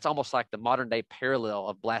 that's almost like the modern day parallel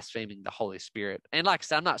of blaspheming the Holy Spirit. And like I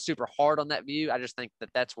said, I'm not super hard on that view. I just think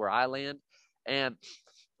that that's where I land. And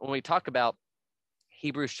when we talk about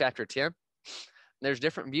Hebrews chapter 10, there's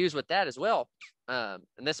different views with that as well. And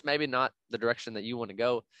this may be not the direction that you want to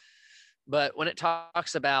go. But when it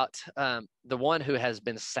talks about the one who has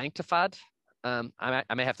been sanctified, I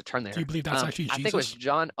may have to turn there. Do you believe that's actually Jesus? I think it was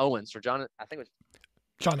John Owens or John. I think it was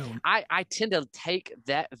John Owen. I tend to take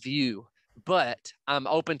that view, but I'm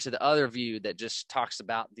open to the other view that just talks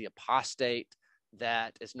about the apostate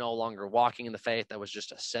that is no longer walking in the faith, that was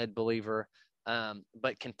just a said believer.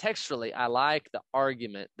 But contextually, I like the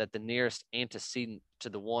argument that the nearest antecedent to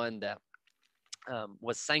the one that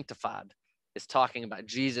was sanctified is talking about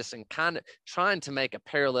Jesus and kind of trying to make a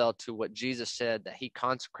parallel to what Jesus said, that he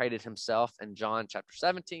consecrated himself in John chapter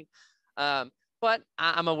 17. But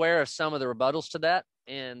I'm aware of some of the rebuttals to that.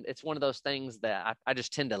 And it's one of those things that I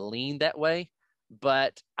just tend to lean that way.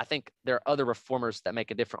 But I think there are other reformers that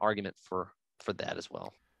make a different argument for that as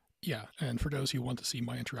well. Yeah, and for those who want to see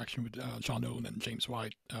my interaction with John Owen and James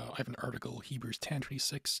White, I have an article, Hebrews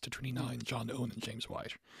 10:26-29, John Owen and James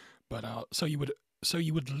White. But so you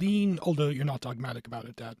would lean, although you're not dogmatic about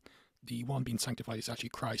it, that the one being sanctified is actually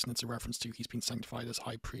Christ, and it's a reference to he's been sanctified as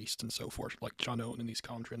high priest and so forth, like John Owen in these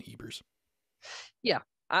commentary in Hebrews. Yeah,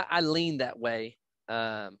 I lean that way,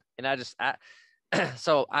 and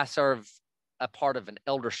so I serve a part of an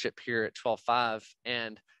eldership here at 12.5,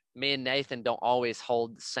 and me and Nathan don't always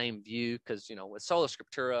hold the same view because, with Sola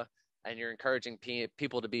Scriptura and you're encouraging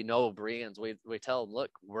people to be noble Bereans, we tell them,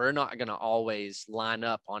 look, we're not going to always line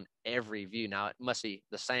up on every view. Now, it must be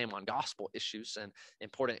the same on gospel issues and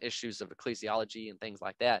important issues of ecclesiology and things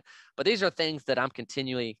like that. But these are things that I'm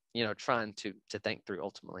continually, trying to think through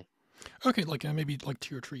ultimately. Okay, maybe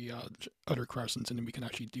 2 or 3 other questions, and then we can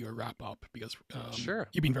actually do a wrap up because sure,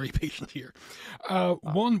 you've been very patient here.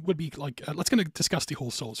 One would be let's kind of discuss the whole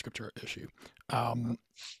Sola Scriptura issue.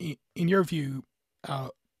 In your view,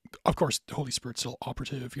 of course, the Holy Spirit's still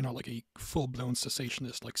operative. You're not like a full-blown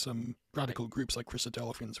cessationist like some radical groups like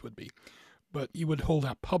Christadelphians would be, but you would hold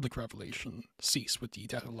that public revelation cease with the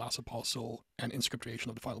death of the last apostle and inscripturation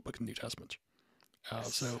of the final book of the New Testament.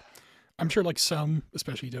 So I'm sure some,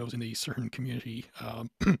 especially those in a certain community,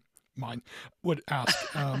 mine, would ask,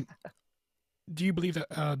 do you believe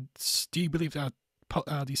that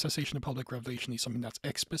the cessation of public revelation is something that's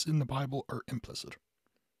explicit in the Bible or implicit?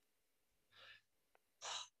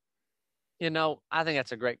 I think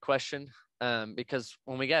that's a great question, because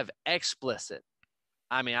when we have explicit,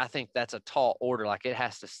 I think that's a tall order. It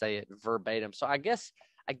has to say it verbatim. So I guess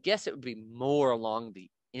it would be more along the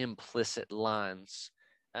implicit lines.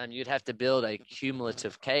 And you'd have to build a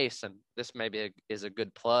cumulative case. And this maybe is a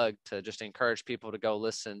good plug to just encourage people to go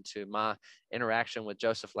listen to my interaction with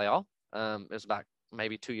Joseph Leal. It was about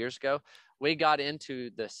maybe 2 years ago. We got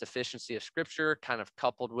into the sufficiency of Scripture, kind of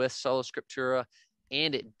coupled with Sola Scriptura.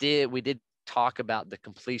 And we did talk about the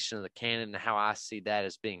completion of the canon and how I see that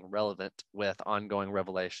as being relevant with ongoing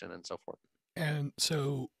revelation and so forth. And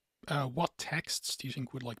so what texts do you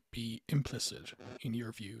think would be implicit in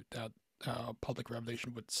your view that public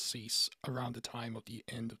revelation would cease around the time of the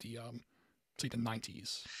end of the say the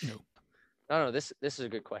 90s? No, this is a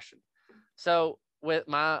good question. So with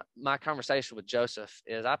my conversation with Joseph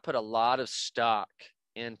is I put a lot of stock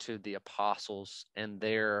into the apostles and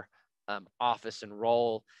their office and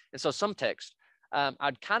role. And so some text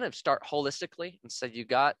I'd kind of start holistically and say you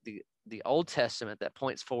got the Old Testament that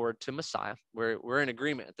points forward to Messiah. We're in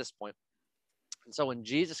agreement at this point. And so when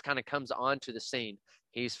Jesus kind of comes onto the scene,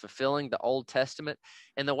 he's fulfilling the Old Testament.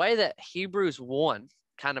 And the way that Hebrews 1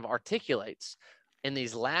 kind of articulates, in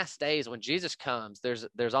these last days when Jesus comes,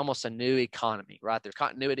 there's almost a new economy, right? There's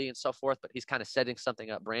continuity and so forth, but he's kind of setting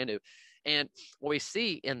something up brand new. And what we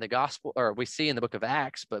see in the gospel, or we see in the book of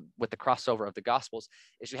Acts, but with the crossover of the gospels,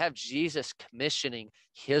 is you have Jesus commissioning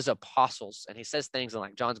his apostles. And he says things in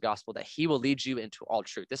John's gospel that he will lead you into all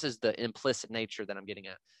truth. This is the implicit nature that I'm getting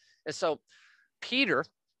at. And so Peter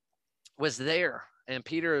was there And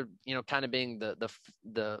Peter, kind of being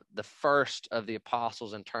the first of the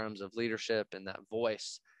apostles in terms of leadership and that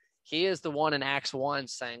voice, he is the one in Acts 1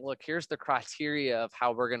 saying, look, here's the criteria of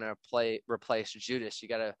how we're going to replace Judas. You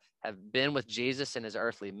got to have been with Jesus in his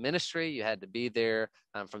earthly ministry. You had to be there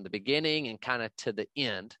from the beginning and kind of to the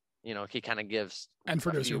end. He kind of gives. And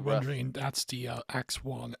for those who are wondering, that's the Acts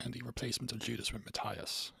 1 and the replacement of Judas with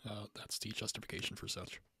Matthias. That's the justification for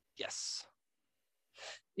such. Yes.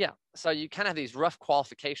 Yeah. So you kind of have these rough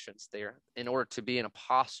qualifications there in order to be an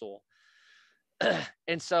apostle.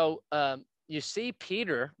 And so you see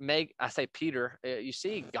you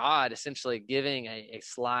see God essentially giving a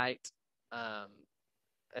slight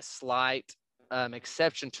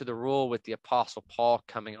exception to the rule with the apostle Paul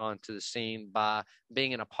coming onto the scene by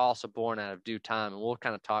being an apostle born out of due time. And we'll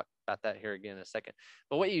kind of talk about that here again in a second.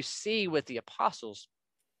 But what you see with the apostles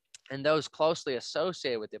and those closely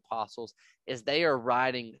associated with the apostles is they are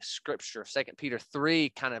writing scripture. 2 Peter 3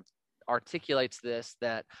 kind of articulates this,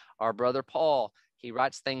 that our brother Paul, he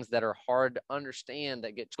writes things that are hard to understand,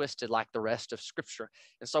 that get twisted like the rest of scripture.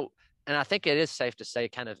 And I think it is safe to say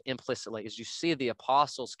kind of implicitly, as you see the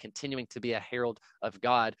apostles continuing to be a herald of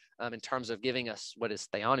God in terms of giving us what is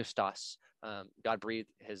theopneustos. God breathed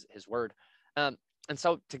his word. And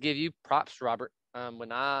so to give you props, Robert,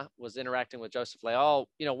 when I was interacting with Joseph Leal,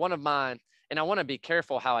 one of mine, and I want to be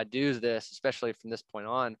careful how I do this, especially from this point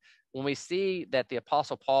on, when we see that the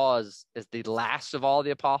apostle Paul is the last of all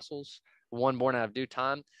the apostles, one born out of due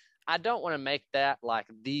time, I don't want to make that like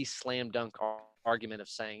the slam dunk argument of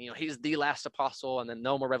saying, he's the last apostle and then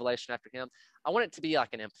no more revelation after him. I want it to be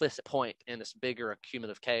like an implicit point in this bigger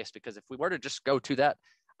accumulative case, because if we were to just go to that,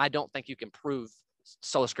 I don't think you can prove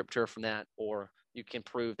sola scriptura from that, or you can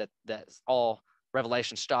prove that that's all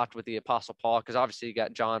Revelation stopped with the apostle Paul, because obviously you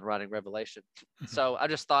got John writing Revelation. So I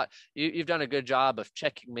just thought you've done a good job of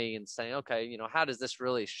checking me and saying, okay, how does this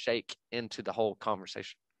really shake into the whole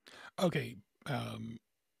conversation? Okay.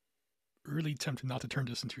 Really tempted not to turn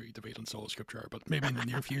this into a debate on sola scriptura, but maybe in the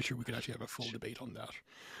near future we could actually have a full debate on that.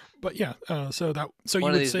 But yeah, so you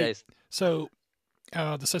would say days. So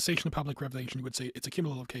the cessation of public revelation, you would say it's a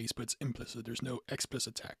cumulative case, but it's implicit. There's no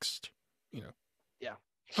explicit text. Yeah.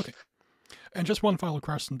 Okay. And just one final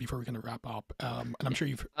question before we're going to wrap up. And I'm sure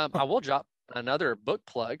you've. I will drop another book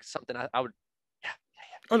plug. Something I would. Yeah.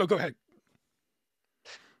 Oh no, go ahead.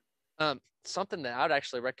 Something that I would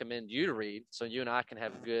actually recommend you to read, so you and I can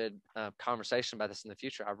have a good conversation about this in the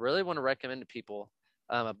future. I really want to recommend to people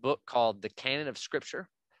a book called The Canon of Scripture,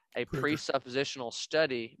 a presuppositional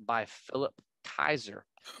study by Philip Kaiser.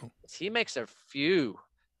 Oh. He makes a few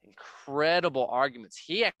incredible arguments.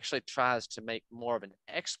 He actually tries to make more of an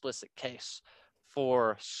explicit case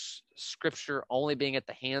for Scripture only being at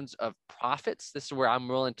the hands of prophets. This is where I'm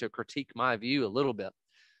willing to critique my view a little bit.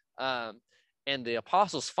 And the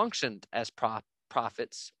apostles functioned as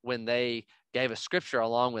prophets when they gave us Scripture,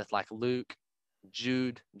 along with like Luke,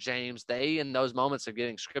 Jude, James. They, in those moments of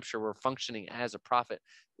getting Scripture, were functioning as a prophet.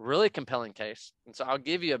 Really compelling case. And so I'll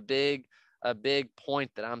give you a big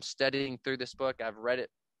point that I'm studying through this book. I've read it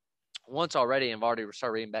once already and I've already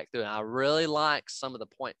started reading back through it. And I really like some of the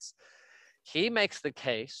points. He makes the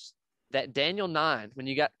case that Daniel 9, when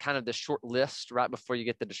you got kind of the short list right before you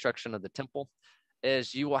get the destruction of the temple,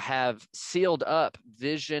 is you will have sealed up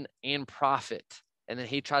vision and prophet. And then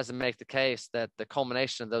he tries to make the case that the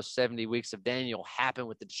culmination of those 70 weeks of Daniel happened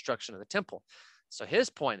with the destruction of the temple. So his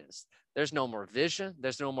point is there's no more vision,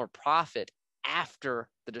 there's no more prophet after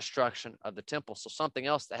the destruction of the temple. So something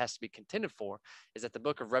else that has to be contended for is that the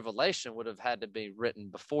book of Revelation would have had to be written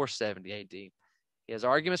before 70 AD. He has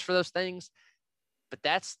arguments for those things, but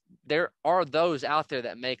there are those out there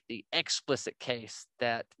that make the explicit case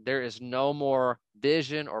that there is no more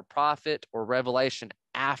vision or prophet or revelation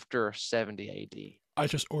after 70 AD. I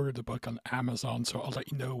just ordered the book on Amazon, so I'll let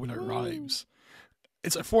you know when it arrives.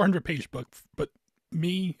 It's a 400-page book, but a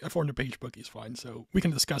 400-page book is fine, so we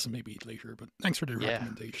can discuss it maybe later, but thanks for the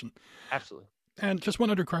recommendation. Absolutely. And just one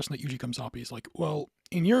other question that usually comes up is like, well,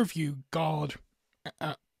 in your view, God,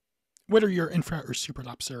 whether you're infra or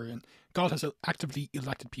supralapsarian, God has actively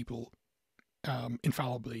elected people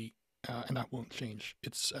infallibly, and that won't change.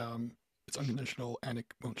 It's unconditional and it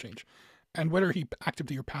won't change. And whether he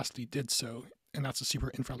actively or passively did so, and that's a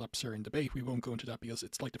super infralapsarian debate, we won't go into that because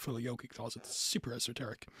it's like the filioque clause, it's super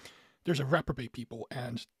esoteric. There's a reprobate people,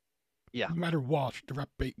 and no matter what, the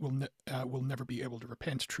reprobate will never be able to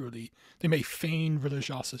repent truly. They may feign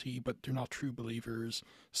religiosity, but they're not true believers,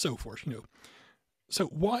 so forth, So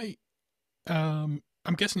why, I'm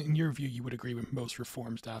guessing in your view you would agree with most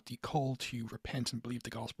reforms that the call to repent and believe the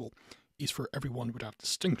gospel is for everyone without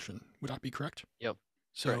distinction. Would that be correct? Yep.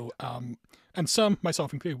 So, and some,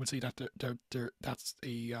 myself included, would say that that's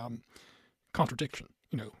a contradiction.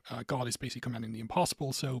 God is basically commanding the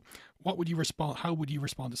impossible. So, what would you respond? How would you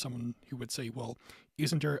respond to someone who would say, "Well,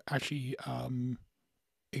 isn't there actually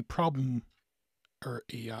a problem or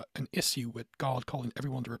an issue with God calling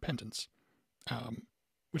everyone to repentance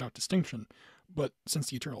without distinction? But since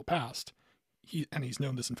the eternal past, he's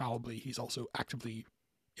known this infallibly. He's also actively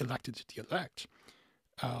elected the elect.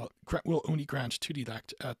 Will only grant to the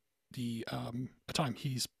elect at the a time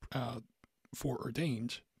he's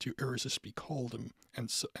foreordained to irresistibly call them and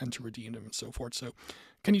to redeem them and so forth." So,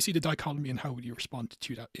 can you see the dichotomy and how would you respond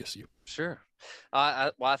to that issue? Sure.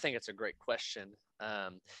 I think it's a great question.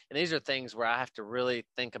 And these are things where I have to really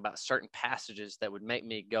think about certain passages that would make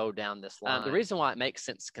me go down this line. The reason why it makes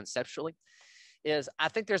sense conceptually is I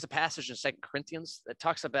think there's a passage in 2 Corinthians that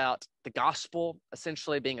talks about the gospel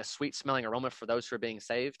essentially being a sweet smelling aroma for those who are being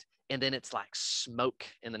saved. And then it's like smoke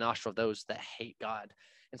in the nostril of those that hate God.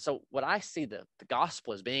 And so what I see the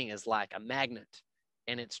gospel as being is like a magnet,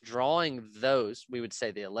 and it's drawing those, we would say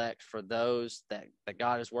the elect, for those that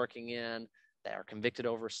God is working in, that are convicted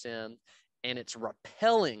over sin, and it's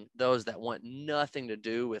repelling those that want nothing to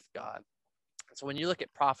do with God. So when you look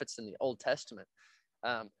at prophets in the Old Testament,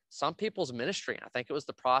 some people's ministry, I think it was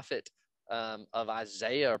the prophet of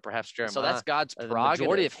Isaiah or perhaps Jeremiah. So that's God's prerogative. The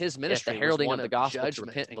majority of his ministry, the heralding of the gospel, to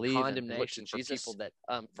repent and believe, condemnation for people that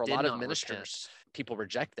for a lot of ministers, people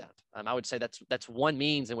reject that. I would say that's one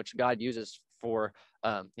means in which God uses for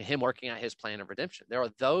him working out his plan of redemption. There are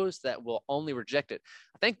those that will only reject it.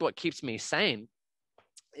 I think what keeps me sane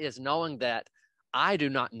is knowing that I do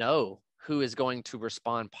not know who is going to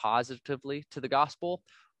respond positively to the gospel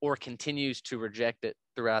or continues to reject it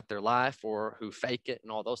throughout their life, or who fake it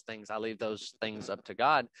and all those things. I leave those things up to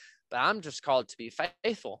God. But I'm just called to be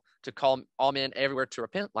faithful, to call all men everywhere to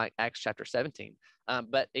repent, like Acts chapter 17.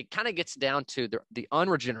 But it kind of gets down to the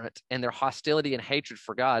unregenerate, and their hostility and hatred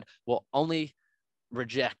for God will only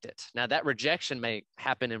reject it. Now, that rejection may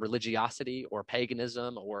happen in religiosity or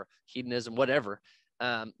paganism or hedonism, whatever.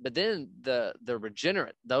 But then the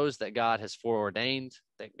regenerate, those that God has foreordained,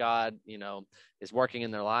 that God, is working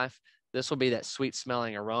in their life, this will be that sweet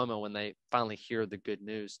smelling aroma when they finally hear the good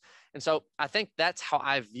news. And so I think that's how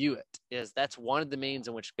I view it, is that's one of the means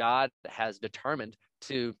in which God has determined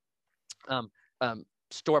to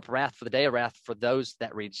store up wrath for the day of wrath for those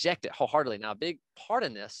that reject it wholeheartedly. Now, a big part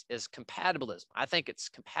in this is compatibilism. I think it's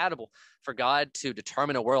compatible for God to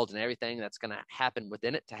determine a world and everything that's going to happen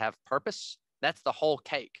within it to have purpose. That's the whole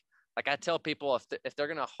cake. Like I tell people, if they're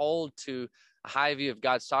going to hold to a high view of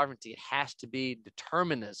God's sovereignty, it has to be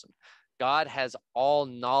determinism. God has all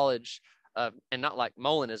knowledge of, and not like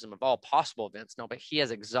Molinism, of all possible events. No, but he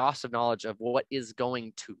has exhaustive knowledge of what is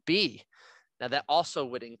going to be. Now, that also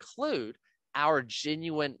would include our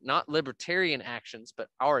genuine, not libertarian actions, but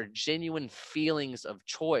our genuine feelings of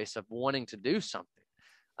choice, of wanting to do something.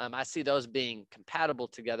 I see those being compatible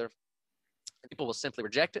together. People will simply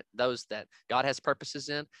reject it, those that God has purposes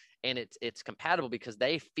in, and it's compatible because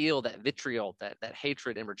they feel that vitriol, that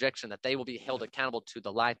hatred and rejection, that they will be held accountable to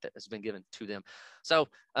the light that has been given to them. So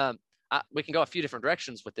we can go a few different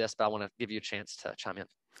directions with this, but I want to give you a chance to chime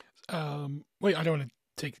in. Wait, I don't want to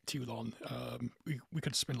take too long. We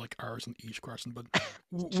could spend like hours on each question, but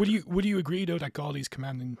would you agree though that God is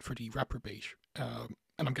commanding for the reprobate? And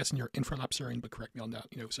I'm guessing you're infralapsarian, but correct me on that.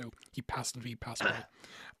 So he passed away.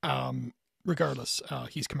 Regardless,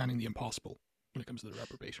 he's commanding the impossible when it comes to the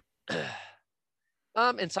reprobate.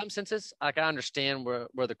 In some senses, like I understand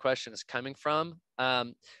where the question is coming from.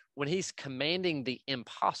 When he's commanding the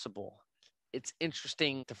impossible, it's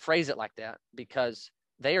interesting to phrase it like that because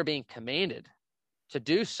they are being commanded to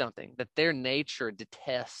do something that their nature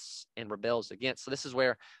detests and rebels against. So this is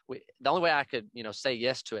where the only way I could, say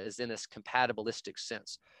yes to it is in this compatibilistic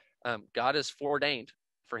sense. God is foreordained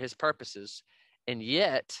for his purposes, and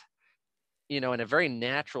yet, in a very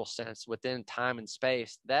natural sense within time and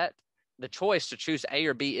space, that the choice to choose A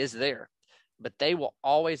or B is there, but they will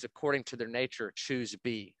always, according to their nature, choose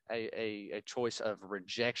B, a choice of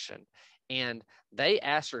rejection. And they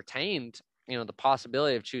ascertained, the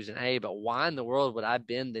possibility of choosing A, but why in the world would I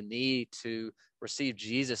bend the knee to receive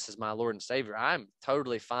Jesus as my Lord and Savior? I'm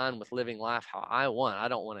totally fine with living life how I want. I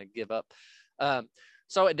don't want to give up.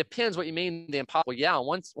 So it depends what you mean, the impossible. Yeah,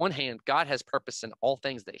 on one hand, God has purpose in all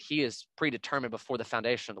things that he has predetermined before the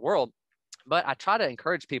foundation of the world. But I try to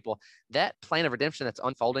encourage people that plan of redemption that's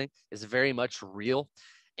unfolding is very much real.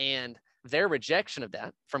 And their rejection of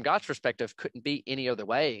that, from God's perspective, couldn't be any other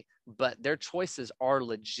way. But their choices are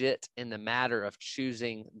legit in the matter of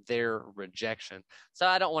choosing their rejection. So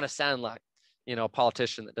I don't want to sound like, a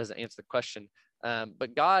politician that doesn't answer the question.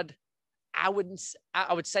 But God, I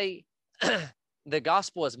would say the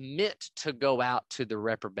gospel is meant to go out to the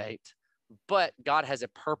reprobate, but God has a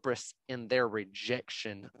purpose in their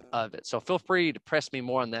rejection of it. So feel free to press me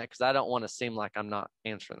more on that, because I don't want to seem like I'm not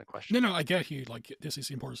answering the question. No, I get you. Like, this is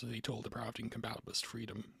the importance of the total depravity and compatibilist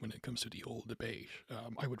freedom when it comes to the whole debate.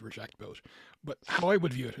 I would reject both. But how I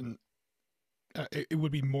would view it, and it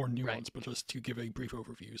would be more nuanced, Right. but just to give a brief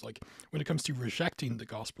overview, is like, when it comes to rejecting the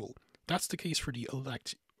gospel, that's the case for the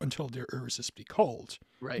elect until they're irresistibly called.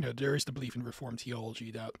 Right. There is the belief in Reformed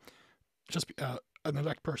theology that just an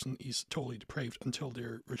elect person is totally depraved until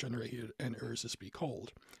they're regenerated and irresistibly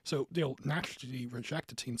called. So they'll naturally reject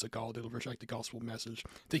the things of God. They'll reject the gospel message.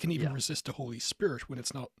 They can even resist the Holy Spirit when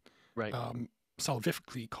it's not Right.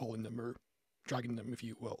 salvifically calling them or dragging them, if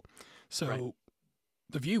you will. So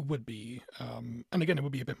the view would be, and again, it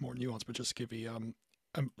would be a bit more nuanced, but just give a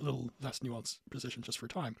little less nuanced position just for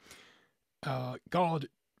time. God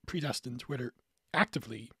predestined, whether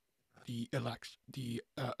actively, the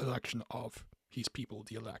election of his people,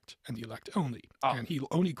 the elect, and the elect only. And he'll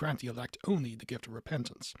only grant the elect only the gift of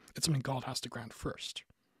repentance. It's something God has to grant first.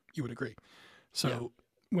 You would agree. So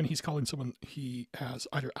when he's calling someone, he has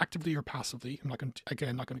either actively or passively. I'm not going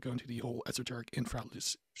to go into the whole esoteric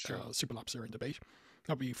infralapse superlapsarian debate.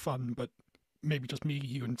 That'd be fun, but maybe just me,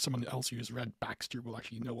 you, and someone else who has read Baxter will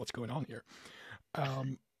actually know what's going on here.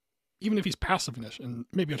 Even if he's passive in it, and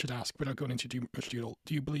maybe I should ask, without going into too much detail,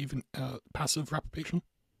 do you believe in passive reprobation?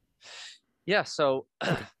 Yeah. So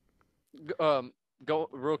go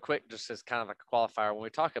real quick, just as kind of like a qualifier. When we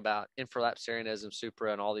talk about infralapsarianism,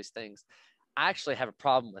 supra, and all these things, I actually have a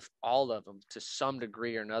problem with all of them to some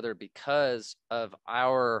degree or another because of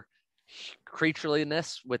our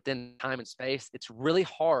creatureliness within time and space. It's really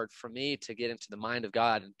hard for me to get into the mind of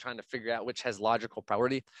God and trying to figure out which has logical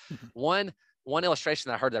priority. One illustration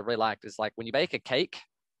that I heard that I really liked is like when you bake a cake,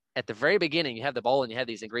 at the very beginning, you have the bowl and you have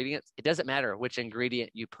these ingredients. It doesn't matter which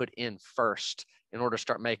ingredient you put in first in order to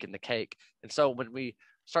start making the cake. And so when we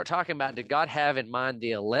start talking about, did God have in mind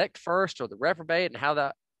the elect first or the reprobate and how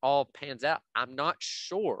that all pans out? I'm not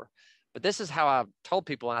sure. But this is how I've told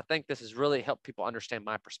people, and I think this has really helped people understand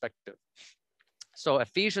my perspective. So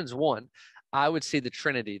Ephesians 1, I would see the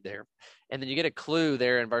Trinity there. And then you get a clue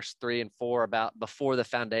there in verse 3 and 4 about before the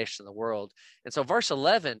foundation of the world. And so verse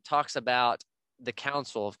 11 talks about the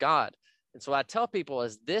counsel of God. And so what I tell people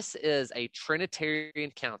is this is a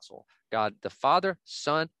Trinitarian counsel, God the Father,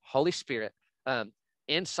 Son, Holy Spirit,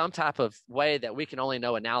 in some type of way that we can only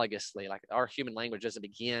know analogously, like our human language doesn't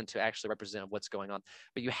begin to actually represent what's going on.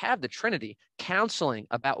 But you have the Trinity counseling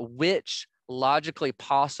about which logically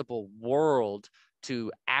possible world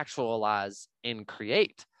to actualize and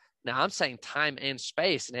create. Now, I'm saying time and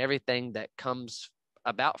space and everything that comes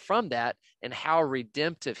about from that, and how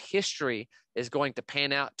redemptive history is going to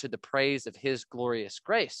pan out to the praise of his glorious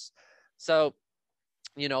grace. So,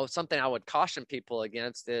 something I would caution people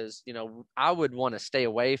against is, I would want to stay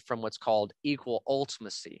away from what's called equal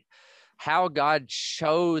ultimacy. How God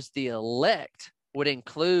chose the elect would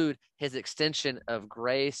include his extension of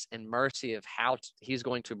grace and mercy of how he's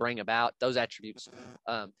going to bring about those attributes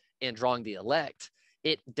in drawing the elect.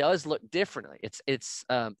 It does look differently. It's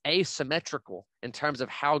asymmetrical in terms of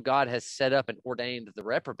how God has set up and ordained the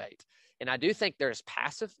reprobate. And I do think there's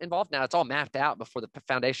passive involved. Now, it's all mapped out before the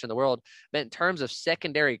foundation of the world. But in terms of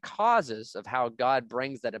secondary causes of how God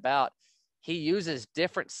brings that about, he uses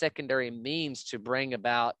different secondary means to bring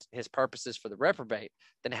about his purposes for the reprobate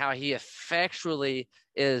than how he effectually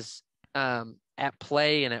is at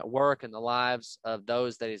play and at work in the lives of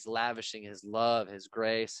those that he's lavishing his love, his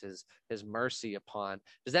grace, his mercy upon.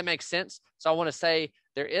 Does that make sense? So I want to say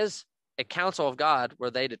there is a counsel of God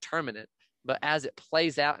where they determine it, but as it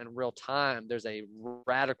plays out in real time, there's a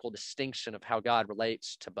radical distinction of how God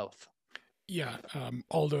relates to both. Yeah,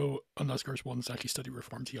 although unless there's ones actually study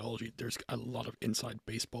Reformed theology, there's a lot of inside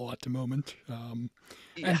baseball at the moment.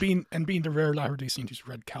 And being the rare Latter-day Saint who's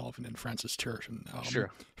read Calvin and Francis Turton. Sure.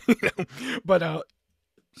 But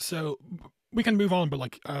so we can move on,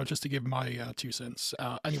 but just to give my 2 cents,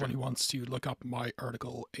 anyone who wants to look up my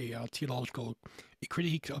article, a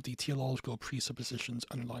critique of the theological presuppositions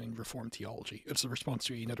underlying Reformed theology. It's a response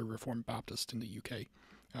to another Reformed Baptist in the UK.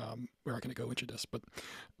 We're not going to go into this, but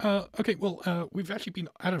okay, well, we've actually been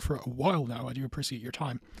at it for a while now. I do appreciate your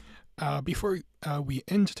time. Before we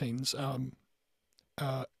end things,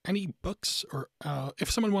 any books, or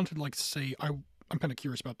if someone wanted to say, I'm kind of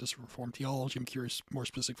curious about this Reformed theology, I'm curious more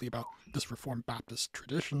specifically about this Reformed Baptist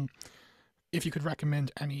tradition, if you could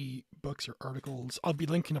recommend any books or articles. I'll be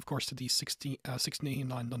linking, of course, to the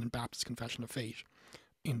 1689 London Baptist Confession of Faith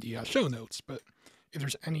in the show notes, but if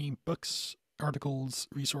there's any books articles,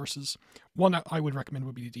 resources. One that I would recommend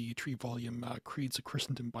would be the 3-volume Creeds of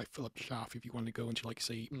Christendom by Philip Schaff, if you want to go into, like,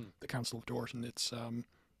 say, the Council of Dort and its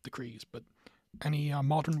the creeds. But any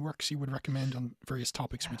modern works you would recommend on various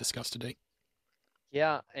topics we discussed today?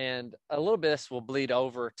 Yeah, and a little bit of this will bleed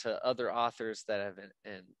over to other authors that have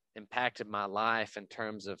impacted my life in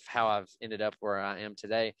terms of how I've ended up where I am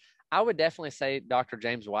today. I would definitely say Dr.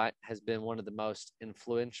 James White has been one of the most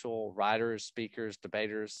influential writers, speakers,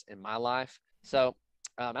 debaters in my life. So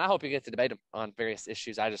I hope you get to debate him on various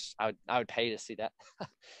issues. I would pay to see that.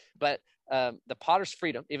 But the Potter's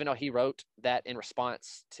Freedom, even though he wrote that in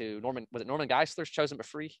response to Norman Geisler's Chosen but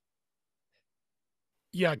Free?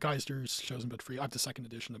 Yeah, Geisler's Chosen but Free. I have the second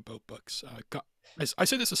edition of both books. I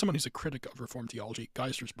say this as someone who's a critic of Reformed theology.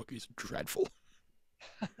 Geisler's book is dreadful.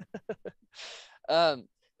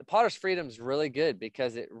 The Potter's Freedom is really good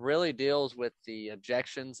because it really deals with the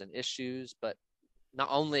objections and issues, but not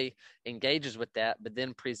only engages with that, but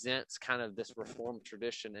then presents kind of this Reformed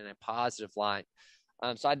tradition in a positive light.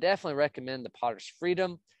 So I definitely recommend the Potter's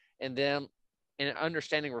Freedom. And then in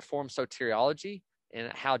understanding Reformed Soteriology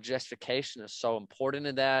and how justification is so important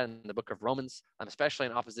in that, in the book of Romans, especially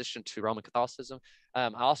in opposition to Roman Catholicism, I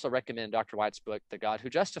also recommend Dr. White's book, The God Who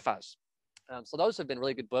Justifies. So those have been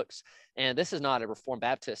really good books. And this is not a Reformed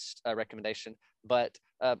Baptist recommendation, but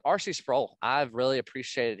R.C. Sproul, I've really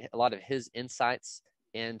appreciated a lot of his insights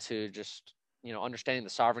into just, understanding the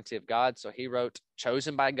sovereignty of God. So he wrote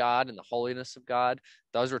Chosen by God and the Holiness of God.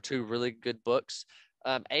 Those were two really good books.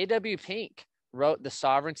 A.W. Pink wrote The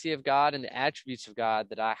Sovereignty of God and the Attributes of God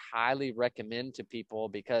that I highly recommend to people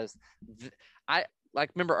because I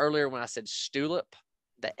remember earlier when I said stulip,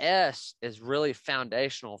 the S is really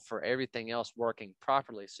foundational for everything else working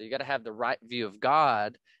properly. So you got to have the right view of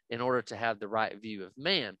God in order to have the right view of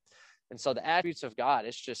man. And so the attributes of God,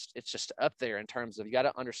 it's just up there in terms of you got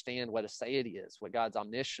to understand what aseity is, what God's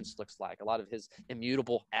omniscience looks like, a lot of his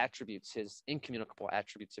immutable attributes, his incommunicable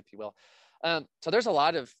attributes, if you will. So there's a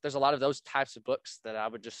lot of those types of books that I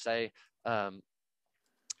would just say,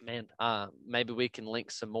 maybe we can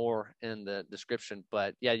link some more in the description.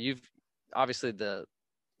 But yeah, you've obviously the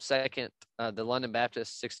London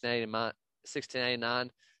Baptist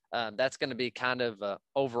 1689. That's going to be kind of an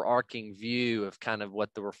overarching view of kind of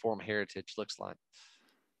what the Reformed heritage looks like.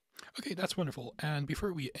 Okay, that's wonderful. And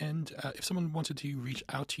before we end, if someone wanted to reach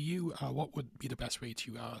out to you, what would be the best way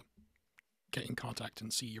to get in contact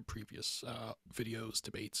and see your previous videos,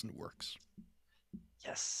 debates, and works?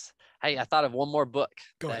 Yes. Hey, I thought of one more book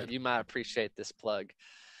Go that ahead. you might appreciate this plug.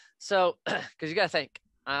 So, because you got to think,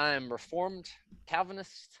 I'm Reformed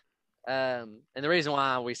Calvinist. And the reason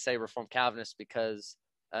why we say Reformed Calvinist because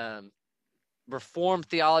Reformed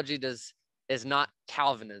theology is not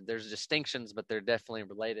Calvinist. There's distinctions, but they're definitely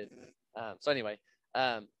related. So anyway,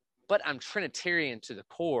 but I'm Trinitarian to the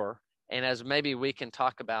core. And as maybe we can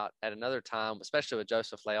talk about at another time, especially with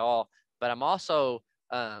Joseph Leal, but I'm also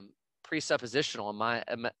presuppositional in my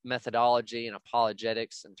methodology and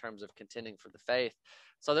apologetics in terms of contending for the faith.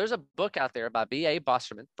 So there's a book out there by Brant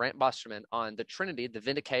Bosterman, on the Trinity, the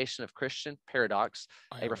Vindication of Christian Paradox,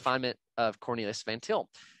 a refinement of Cornelius Van Til.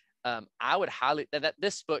 I would highly that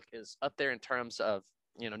this book is up there in terms of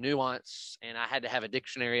nuance, and I had to have a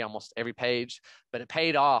dictionary almost every page, but it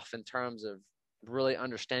paid off in terms of really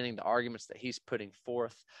understanding the arguments that he's putting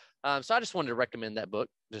forth. So I just wanted to recommend that book,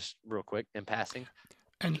 just real quick in passing.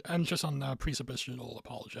 And just on presuppositional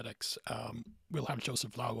apologetics, we'll have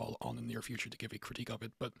Joseph Lowell on in the near future to give a critique of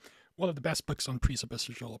it. But one of the best books on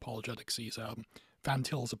presuppositional apologetics is Van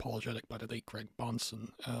Til's Apologetic by the late Greg Bonson.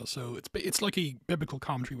 So it's like a biblical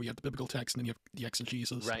commentary where you have the biblical text and then you have the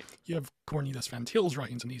exegesis. Right. You have Cornelius Van Til's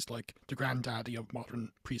writings, and he's like the granddaddy of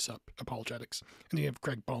modern precept apologetics. And then you have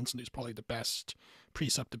Greg Bonson, who's probably the best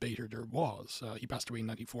precept debater there was. He passed away in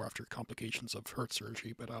 '94 after complications of heart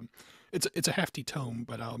surgery. But it's a hefty tome.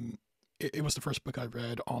 But it was the first book I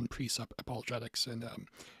read on precept apologetics, and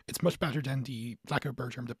it's much better than the, lack of a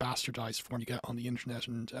better term, the bastardized form you get on the internet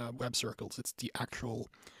and web circles. It's the actual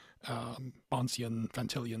Bonsian, Van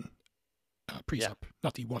Tilian precept,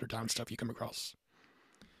 not the watered down stuff you come across.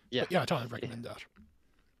 Yeah, but yeah, I thought I'd recommend that.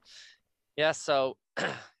 Yeah, so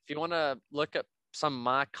if you want to look up some of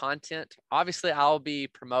my content, obviously I'll be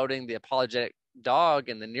promoting the Apologetic Dog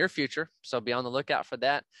in the near future, so be on the lookout for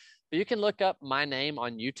that. But you can look up my name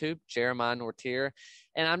on YouTube, Jeremiah Nortier,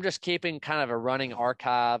 and I'm just keeping kind of a running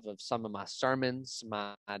archive of some of my sermons,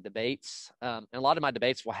 my debates. And a lot of my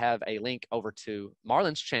debates will have a link over to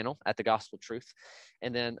Marlon's channel at The Gospel Truth.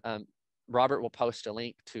 And then Robert will post a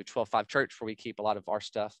link to 12.5 Church where we keep a lot of our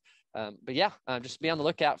stuff. But yeah, just be on the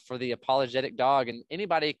lookout for the Apologetic Dog. And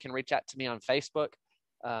anybody can reach out to me on Facebook.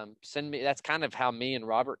 send me. That's kind of how me and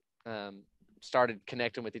Robert started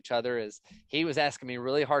connecting with each other. Is he was asking me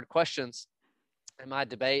really hard questions in my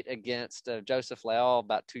debate against Joseph Leal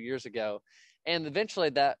about 2 years ago, and eventually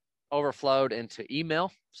that overflowed into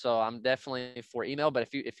email. So I'm definitely for email. But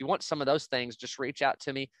if you want some of those things, just reach out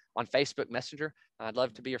to me on Facebook Messenger. I'd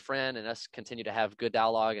love to be your friend and us continue to have good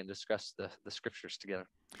dialogue and discuss the scriptures together.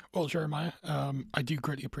 Well, Jeremiah, I do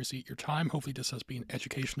greatly appreciate your time. Hopefully this has been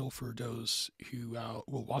educational for those who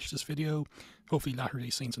will watch this video. Hopefully Latter-day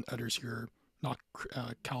Saints and others who are not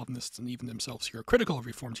Calvinists and even themselves who are critical of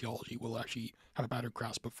Reformed theology will actually have a better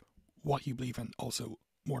grasp of what you believe and also,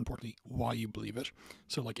 more importantly, why you believe it.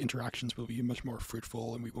 So like interactions will be much more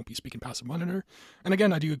fruitful and we won't be speaking past one another. And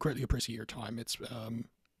again, I do greatly appreciate your time. It's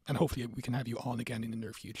and hopefully we can have you on again in the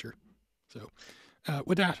near future. So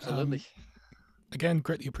with that, Absolutely. Again,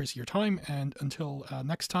 greatly appreciate your time, and until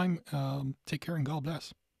next time, take care and God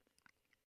bless.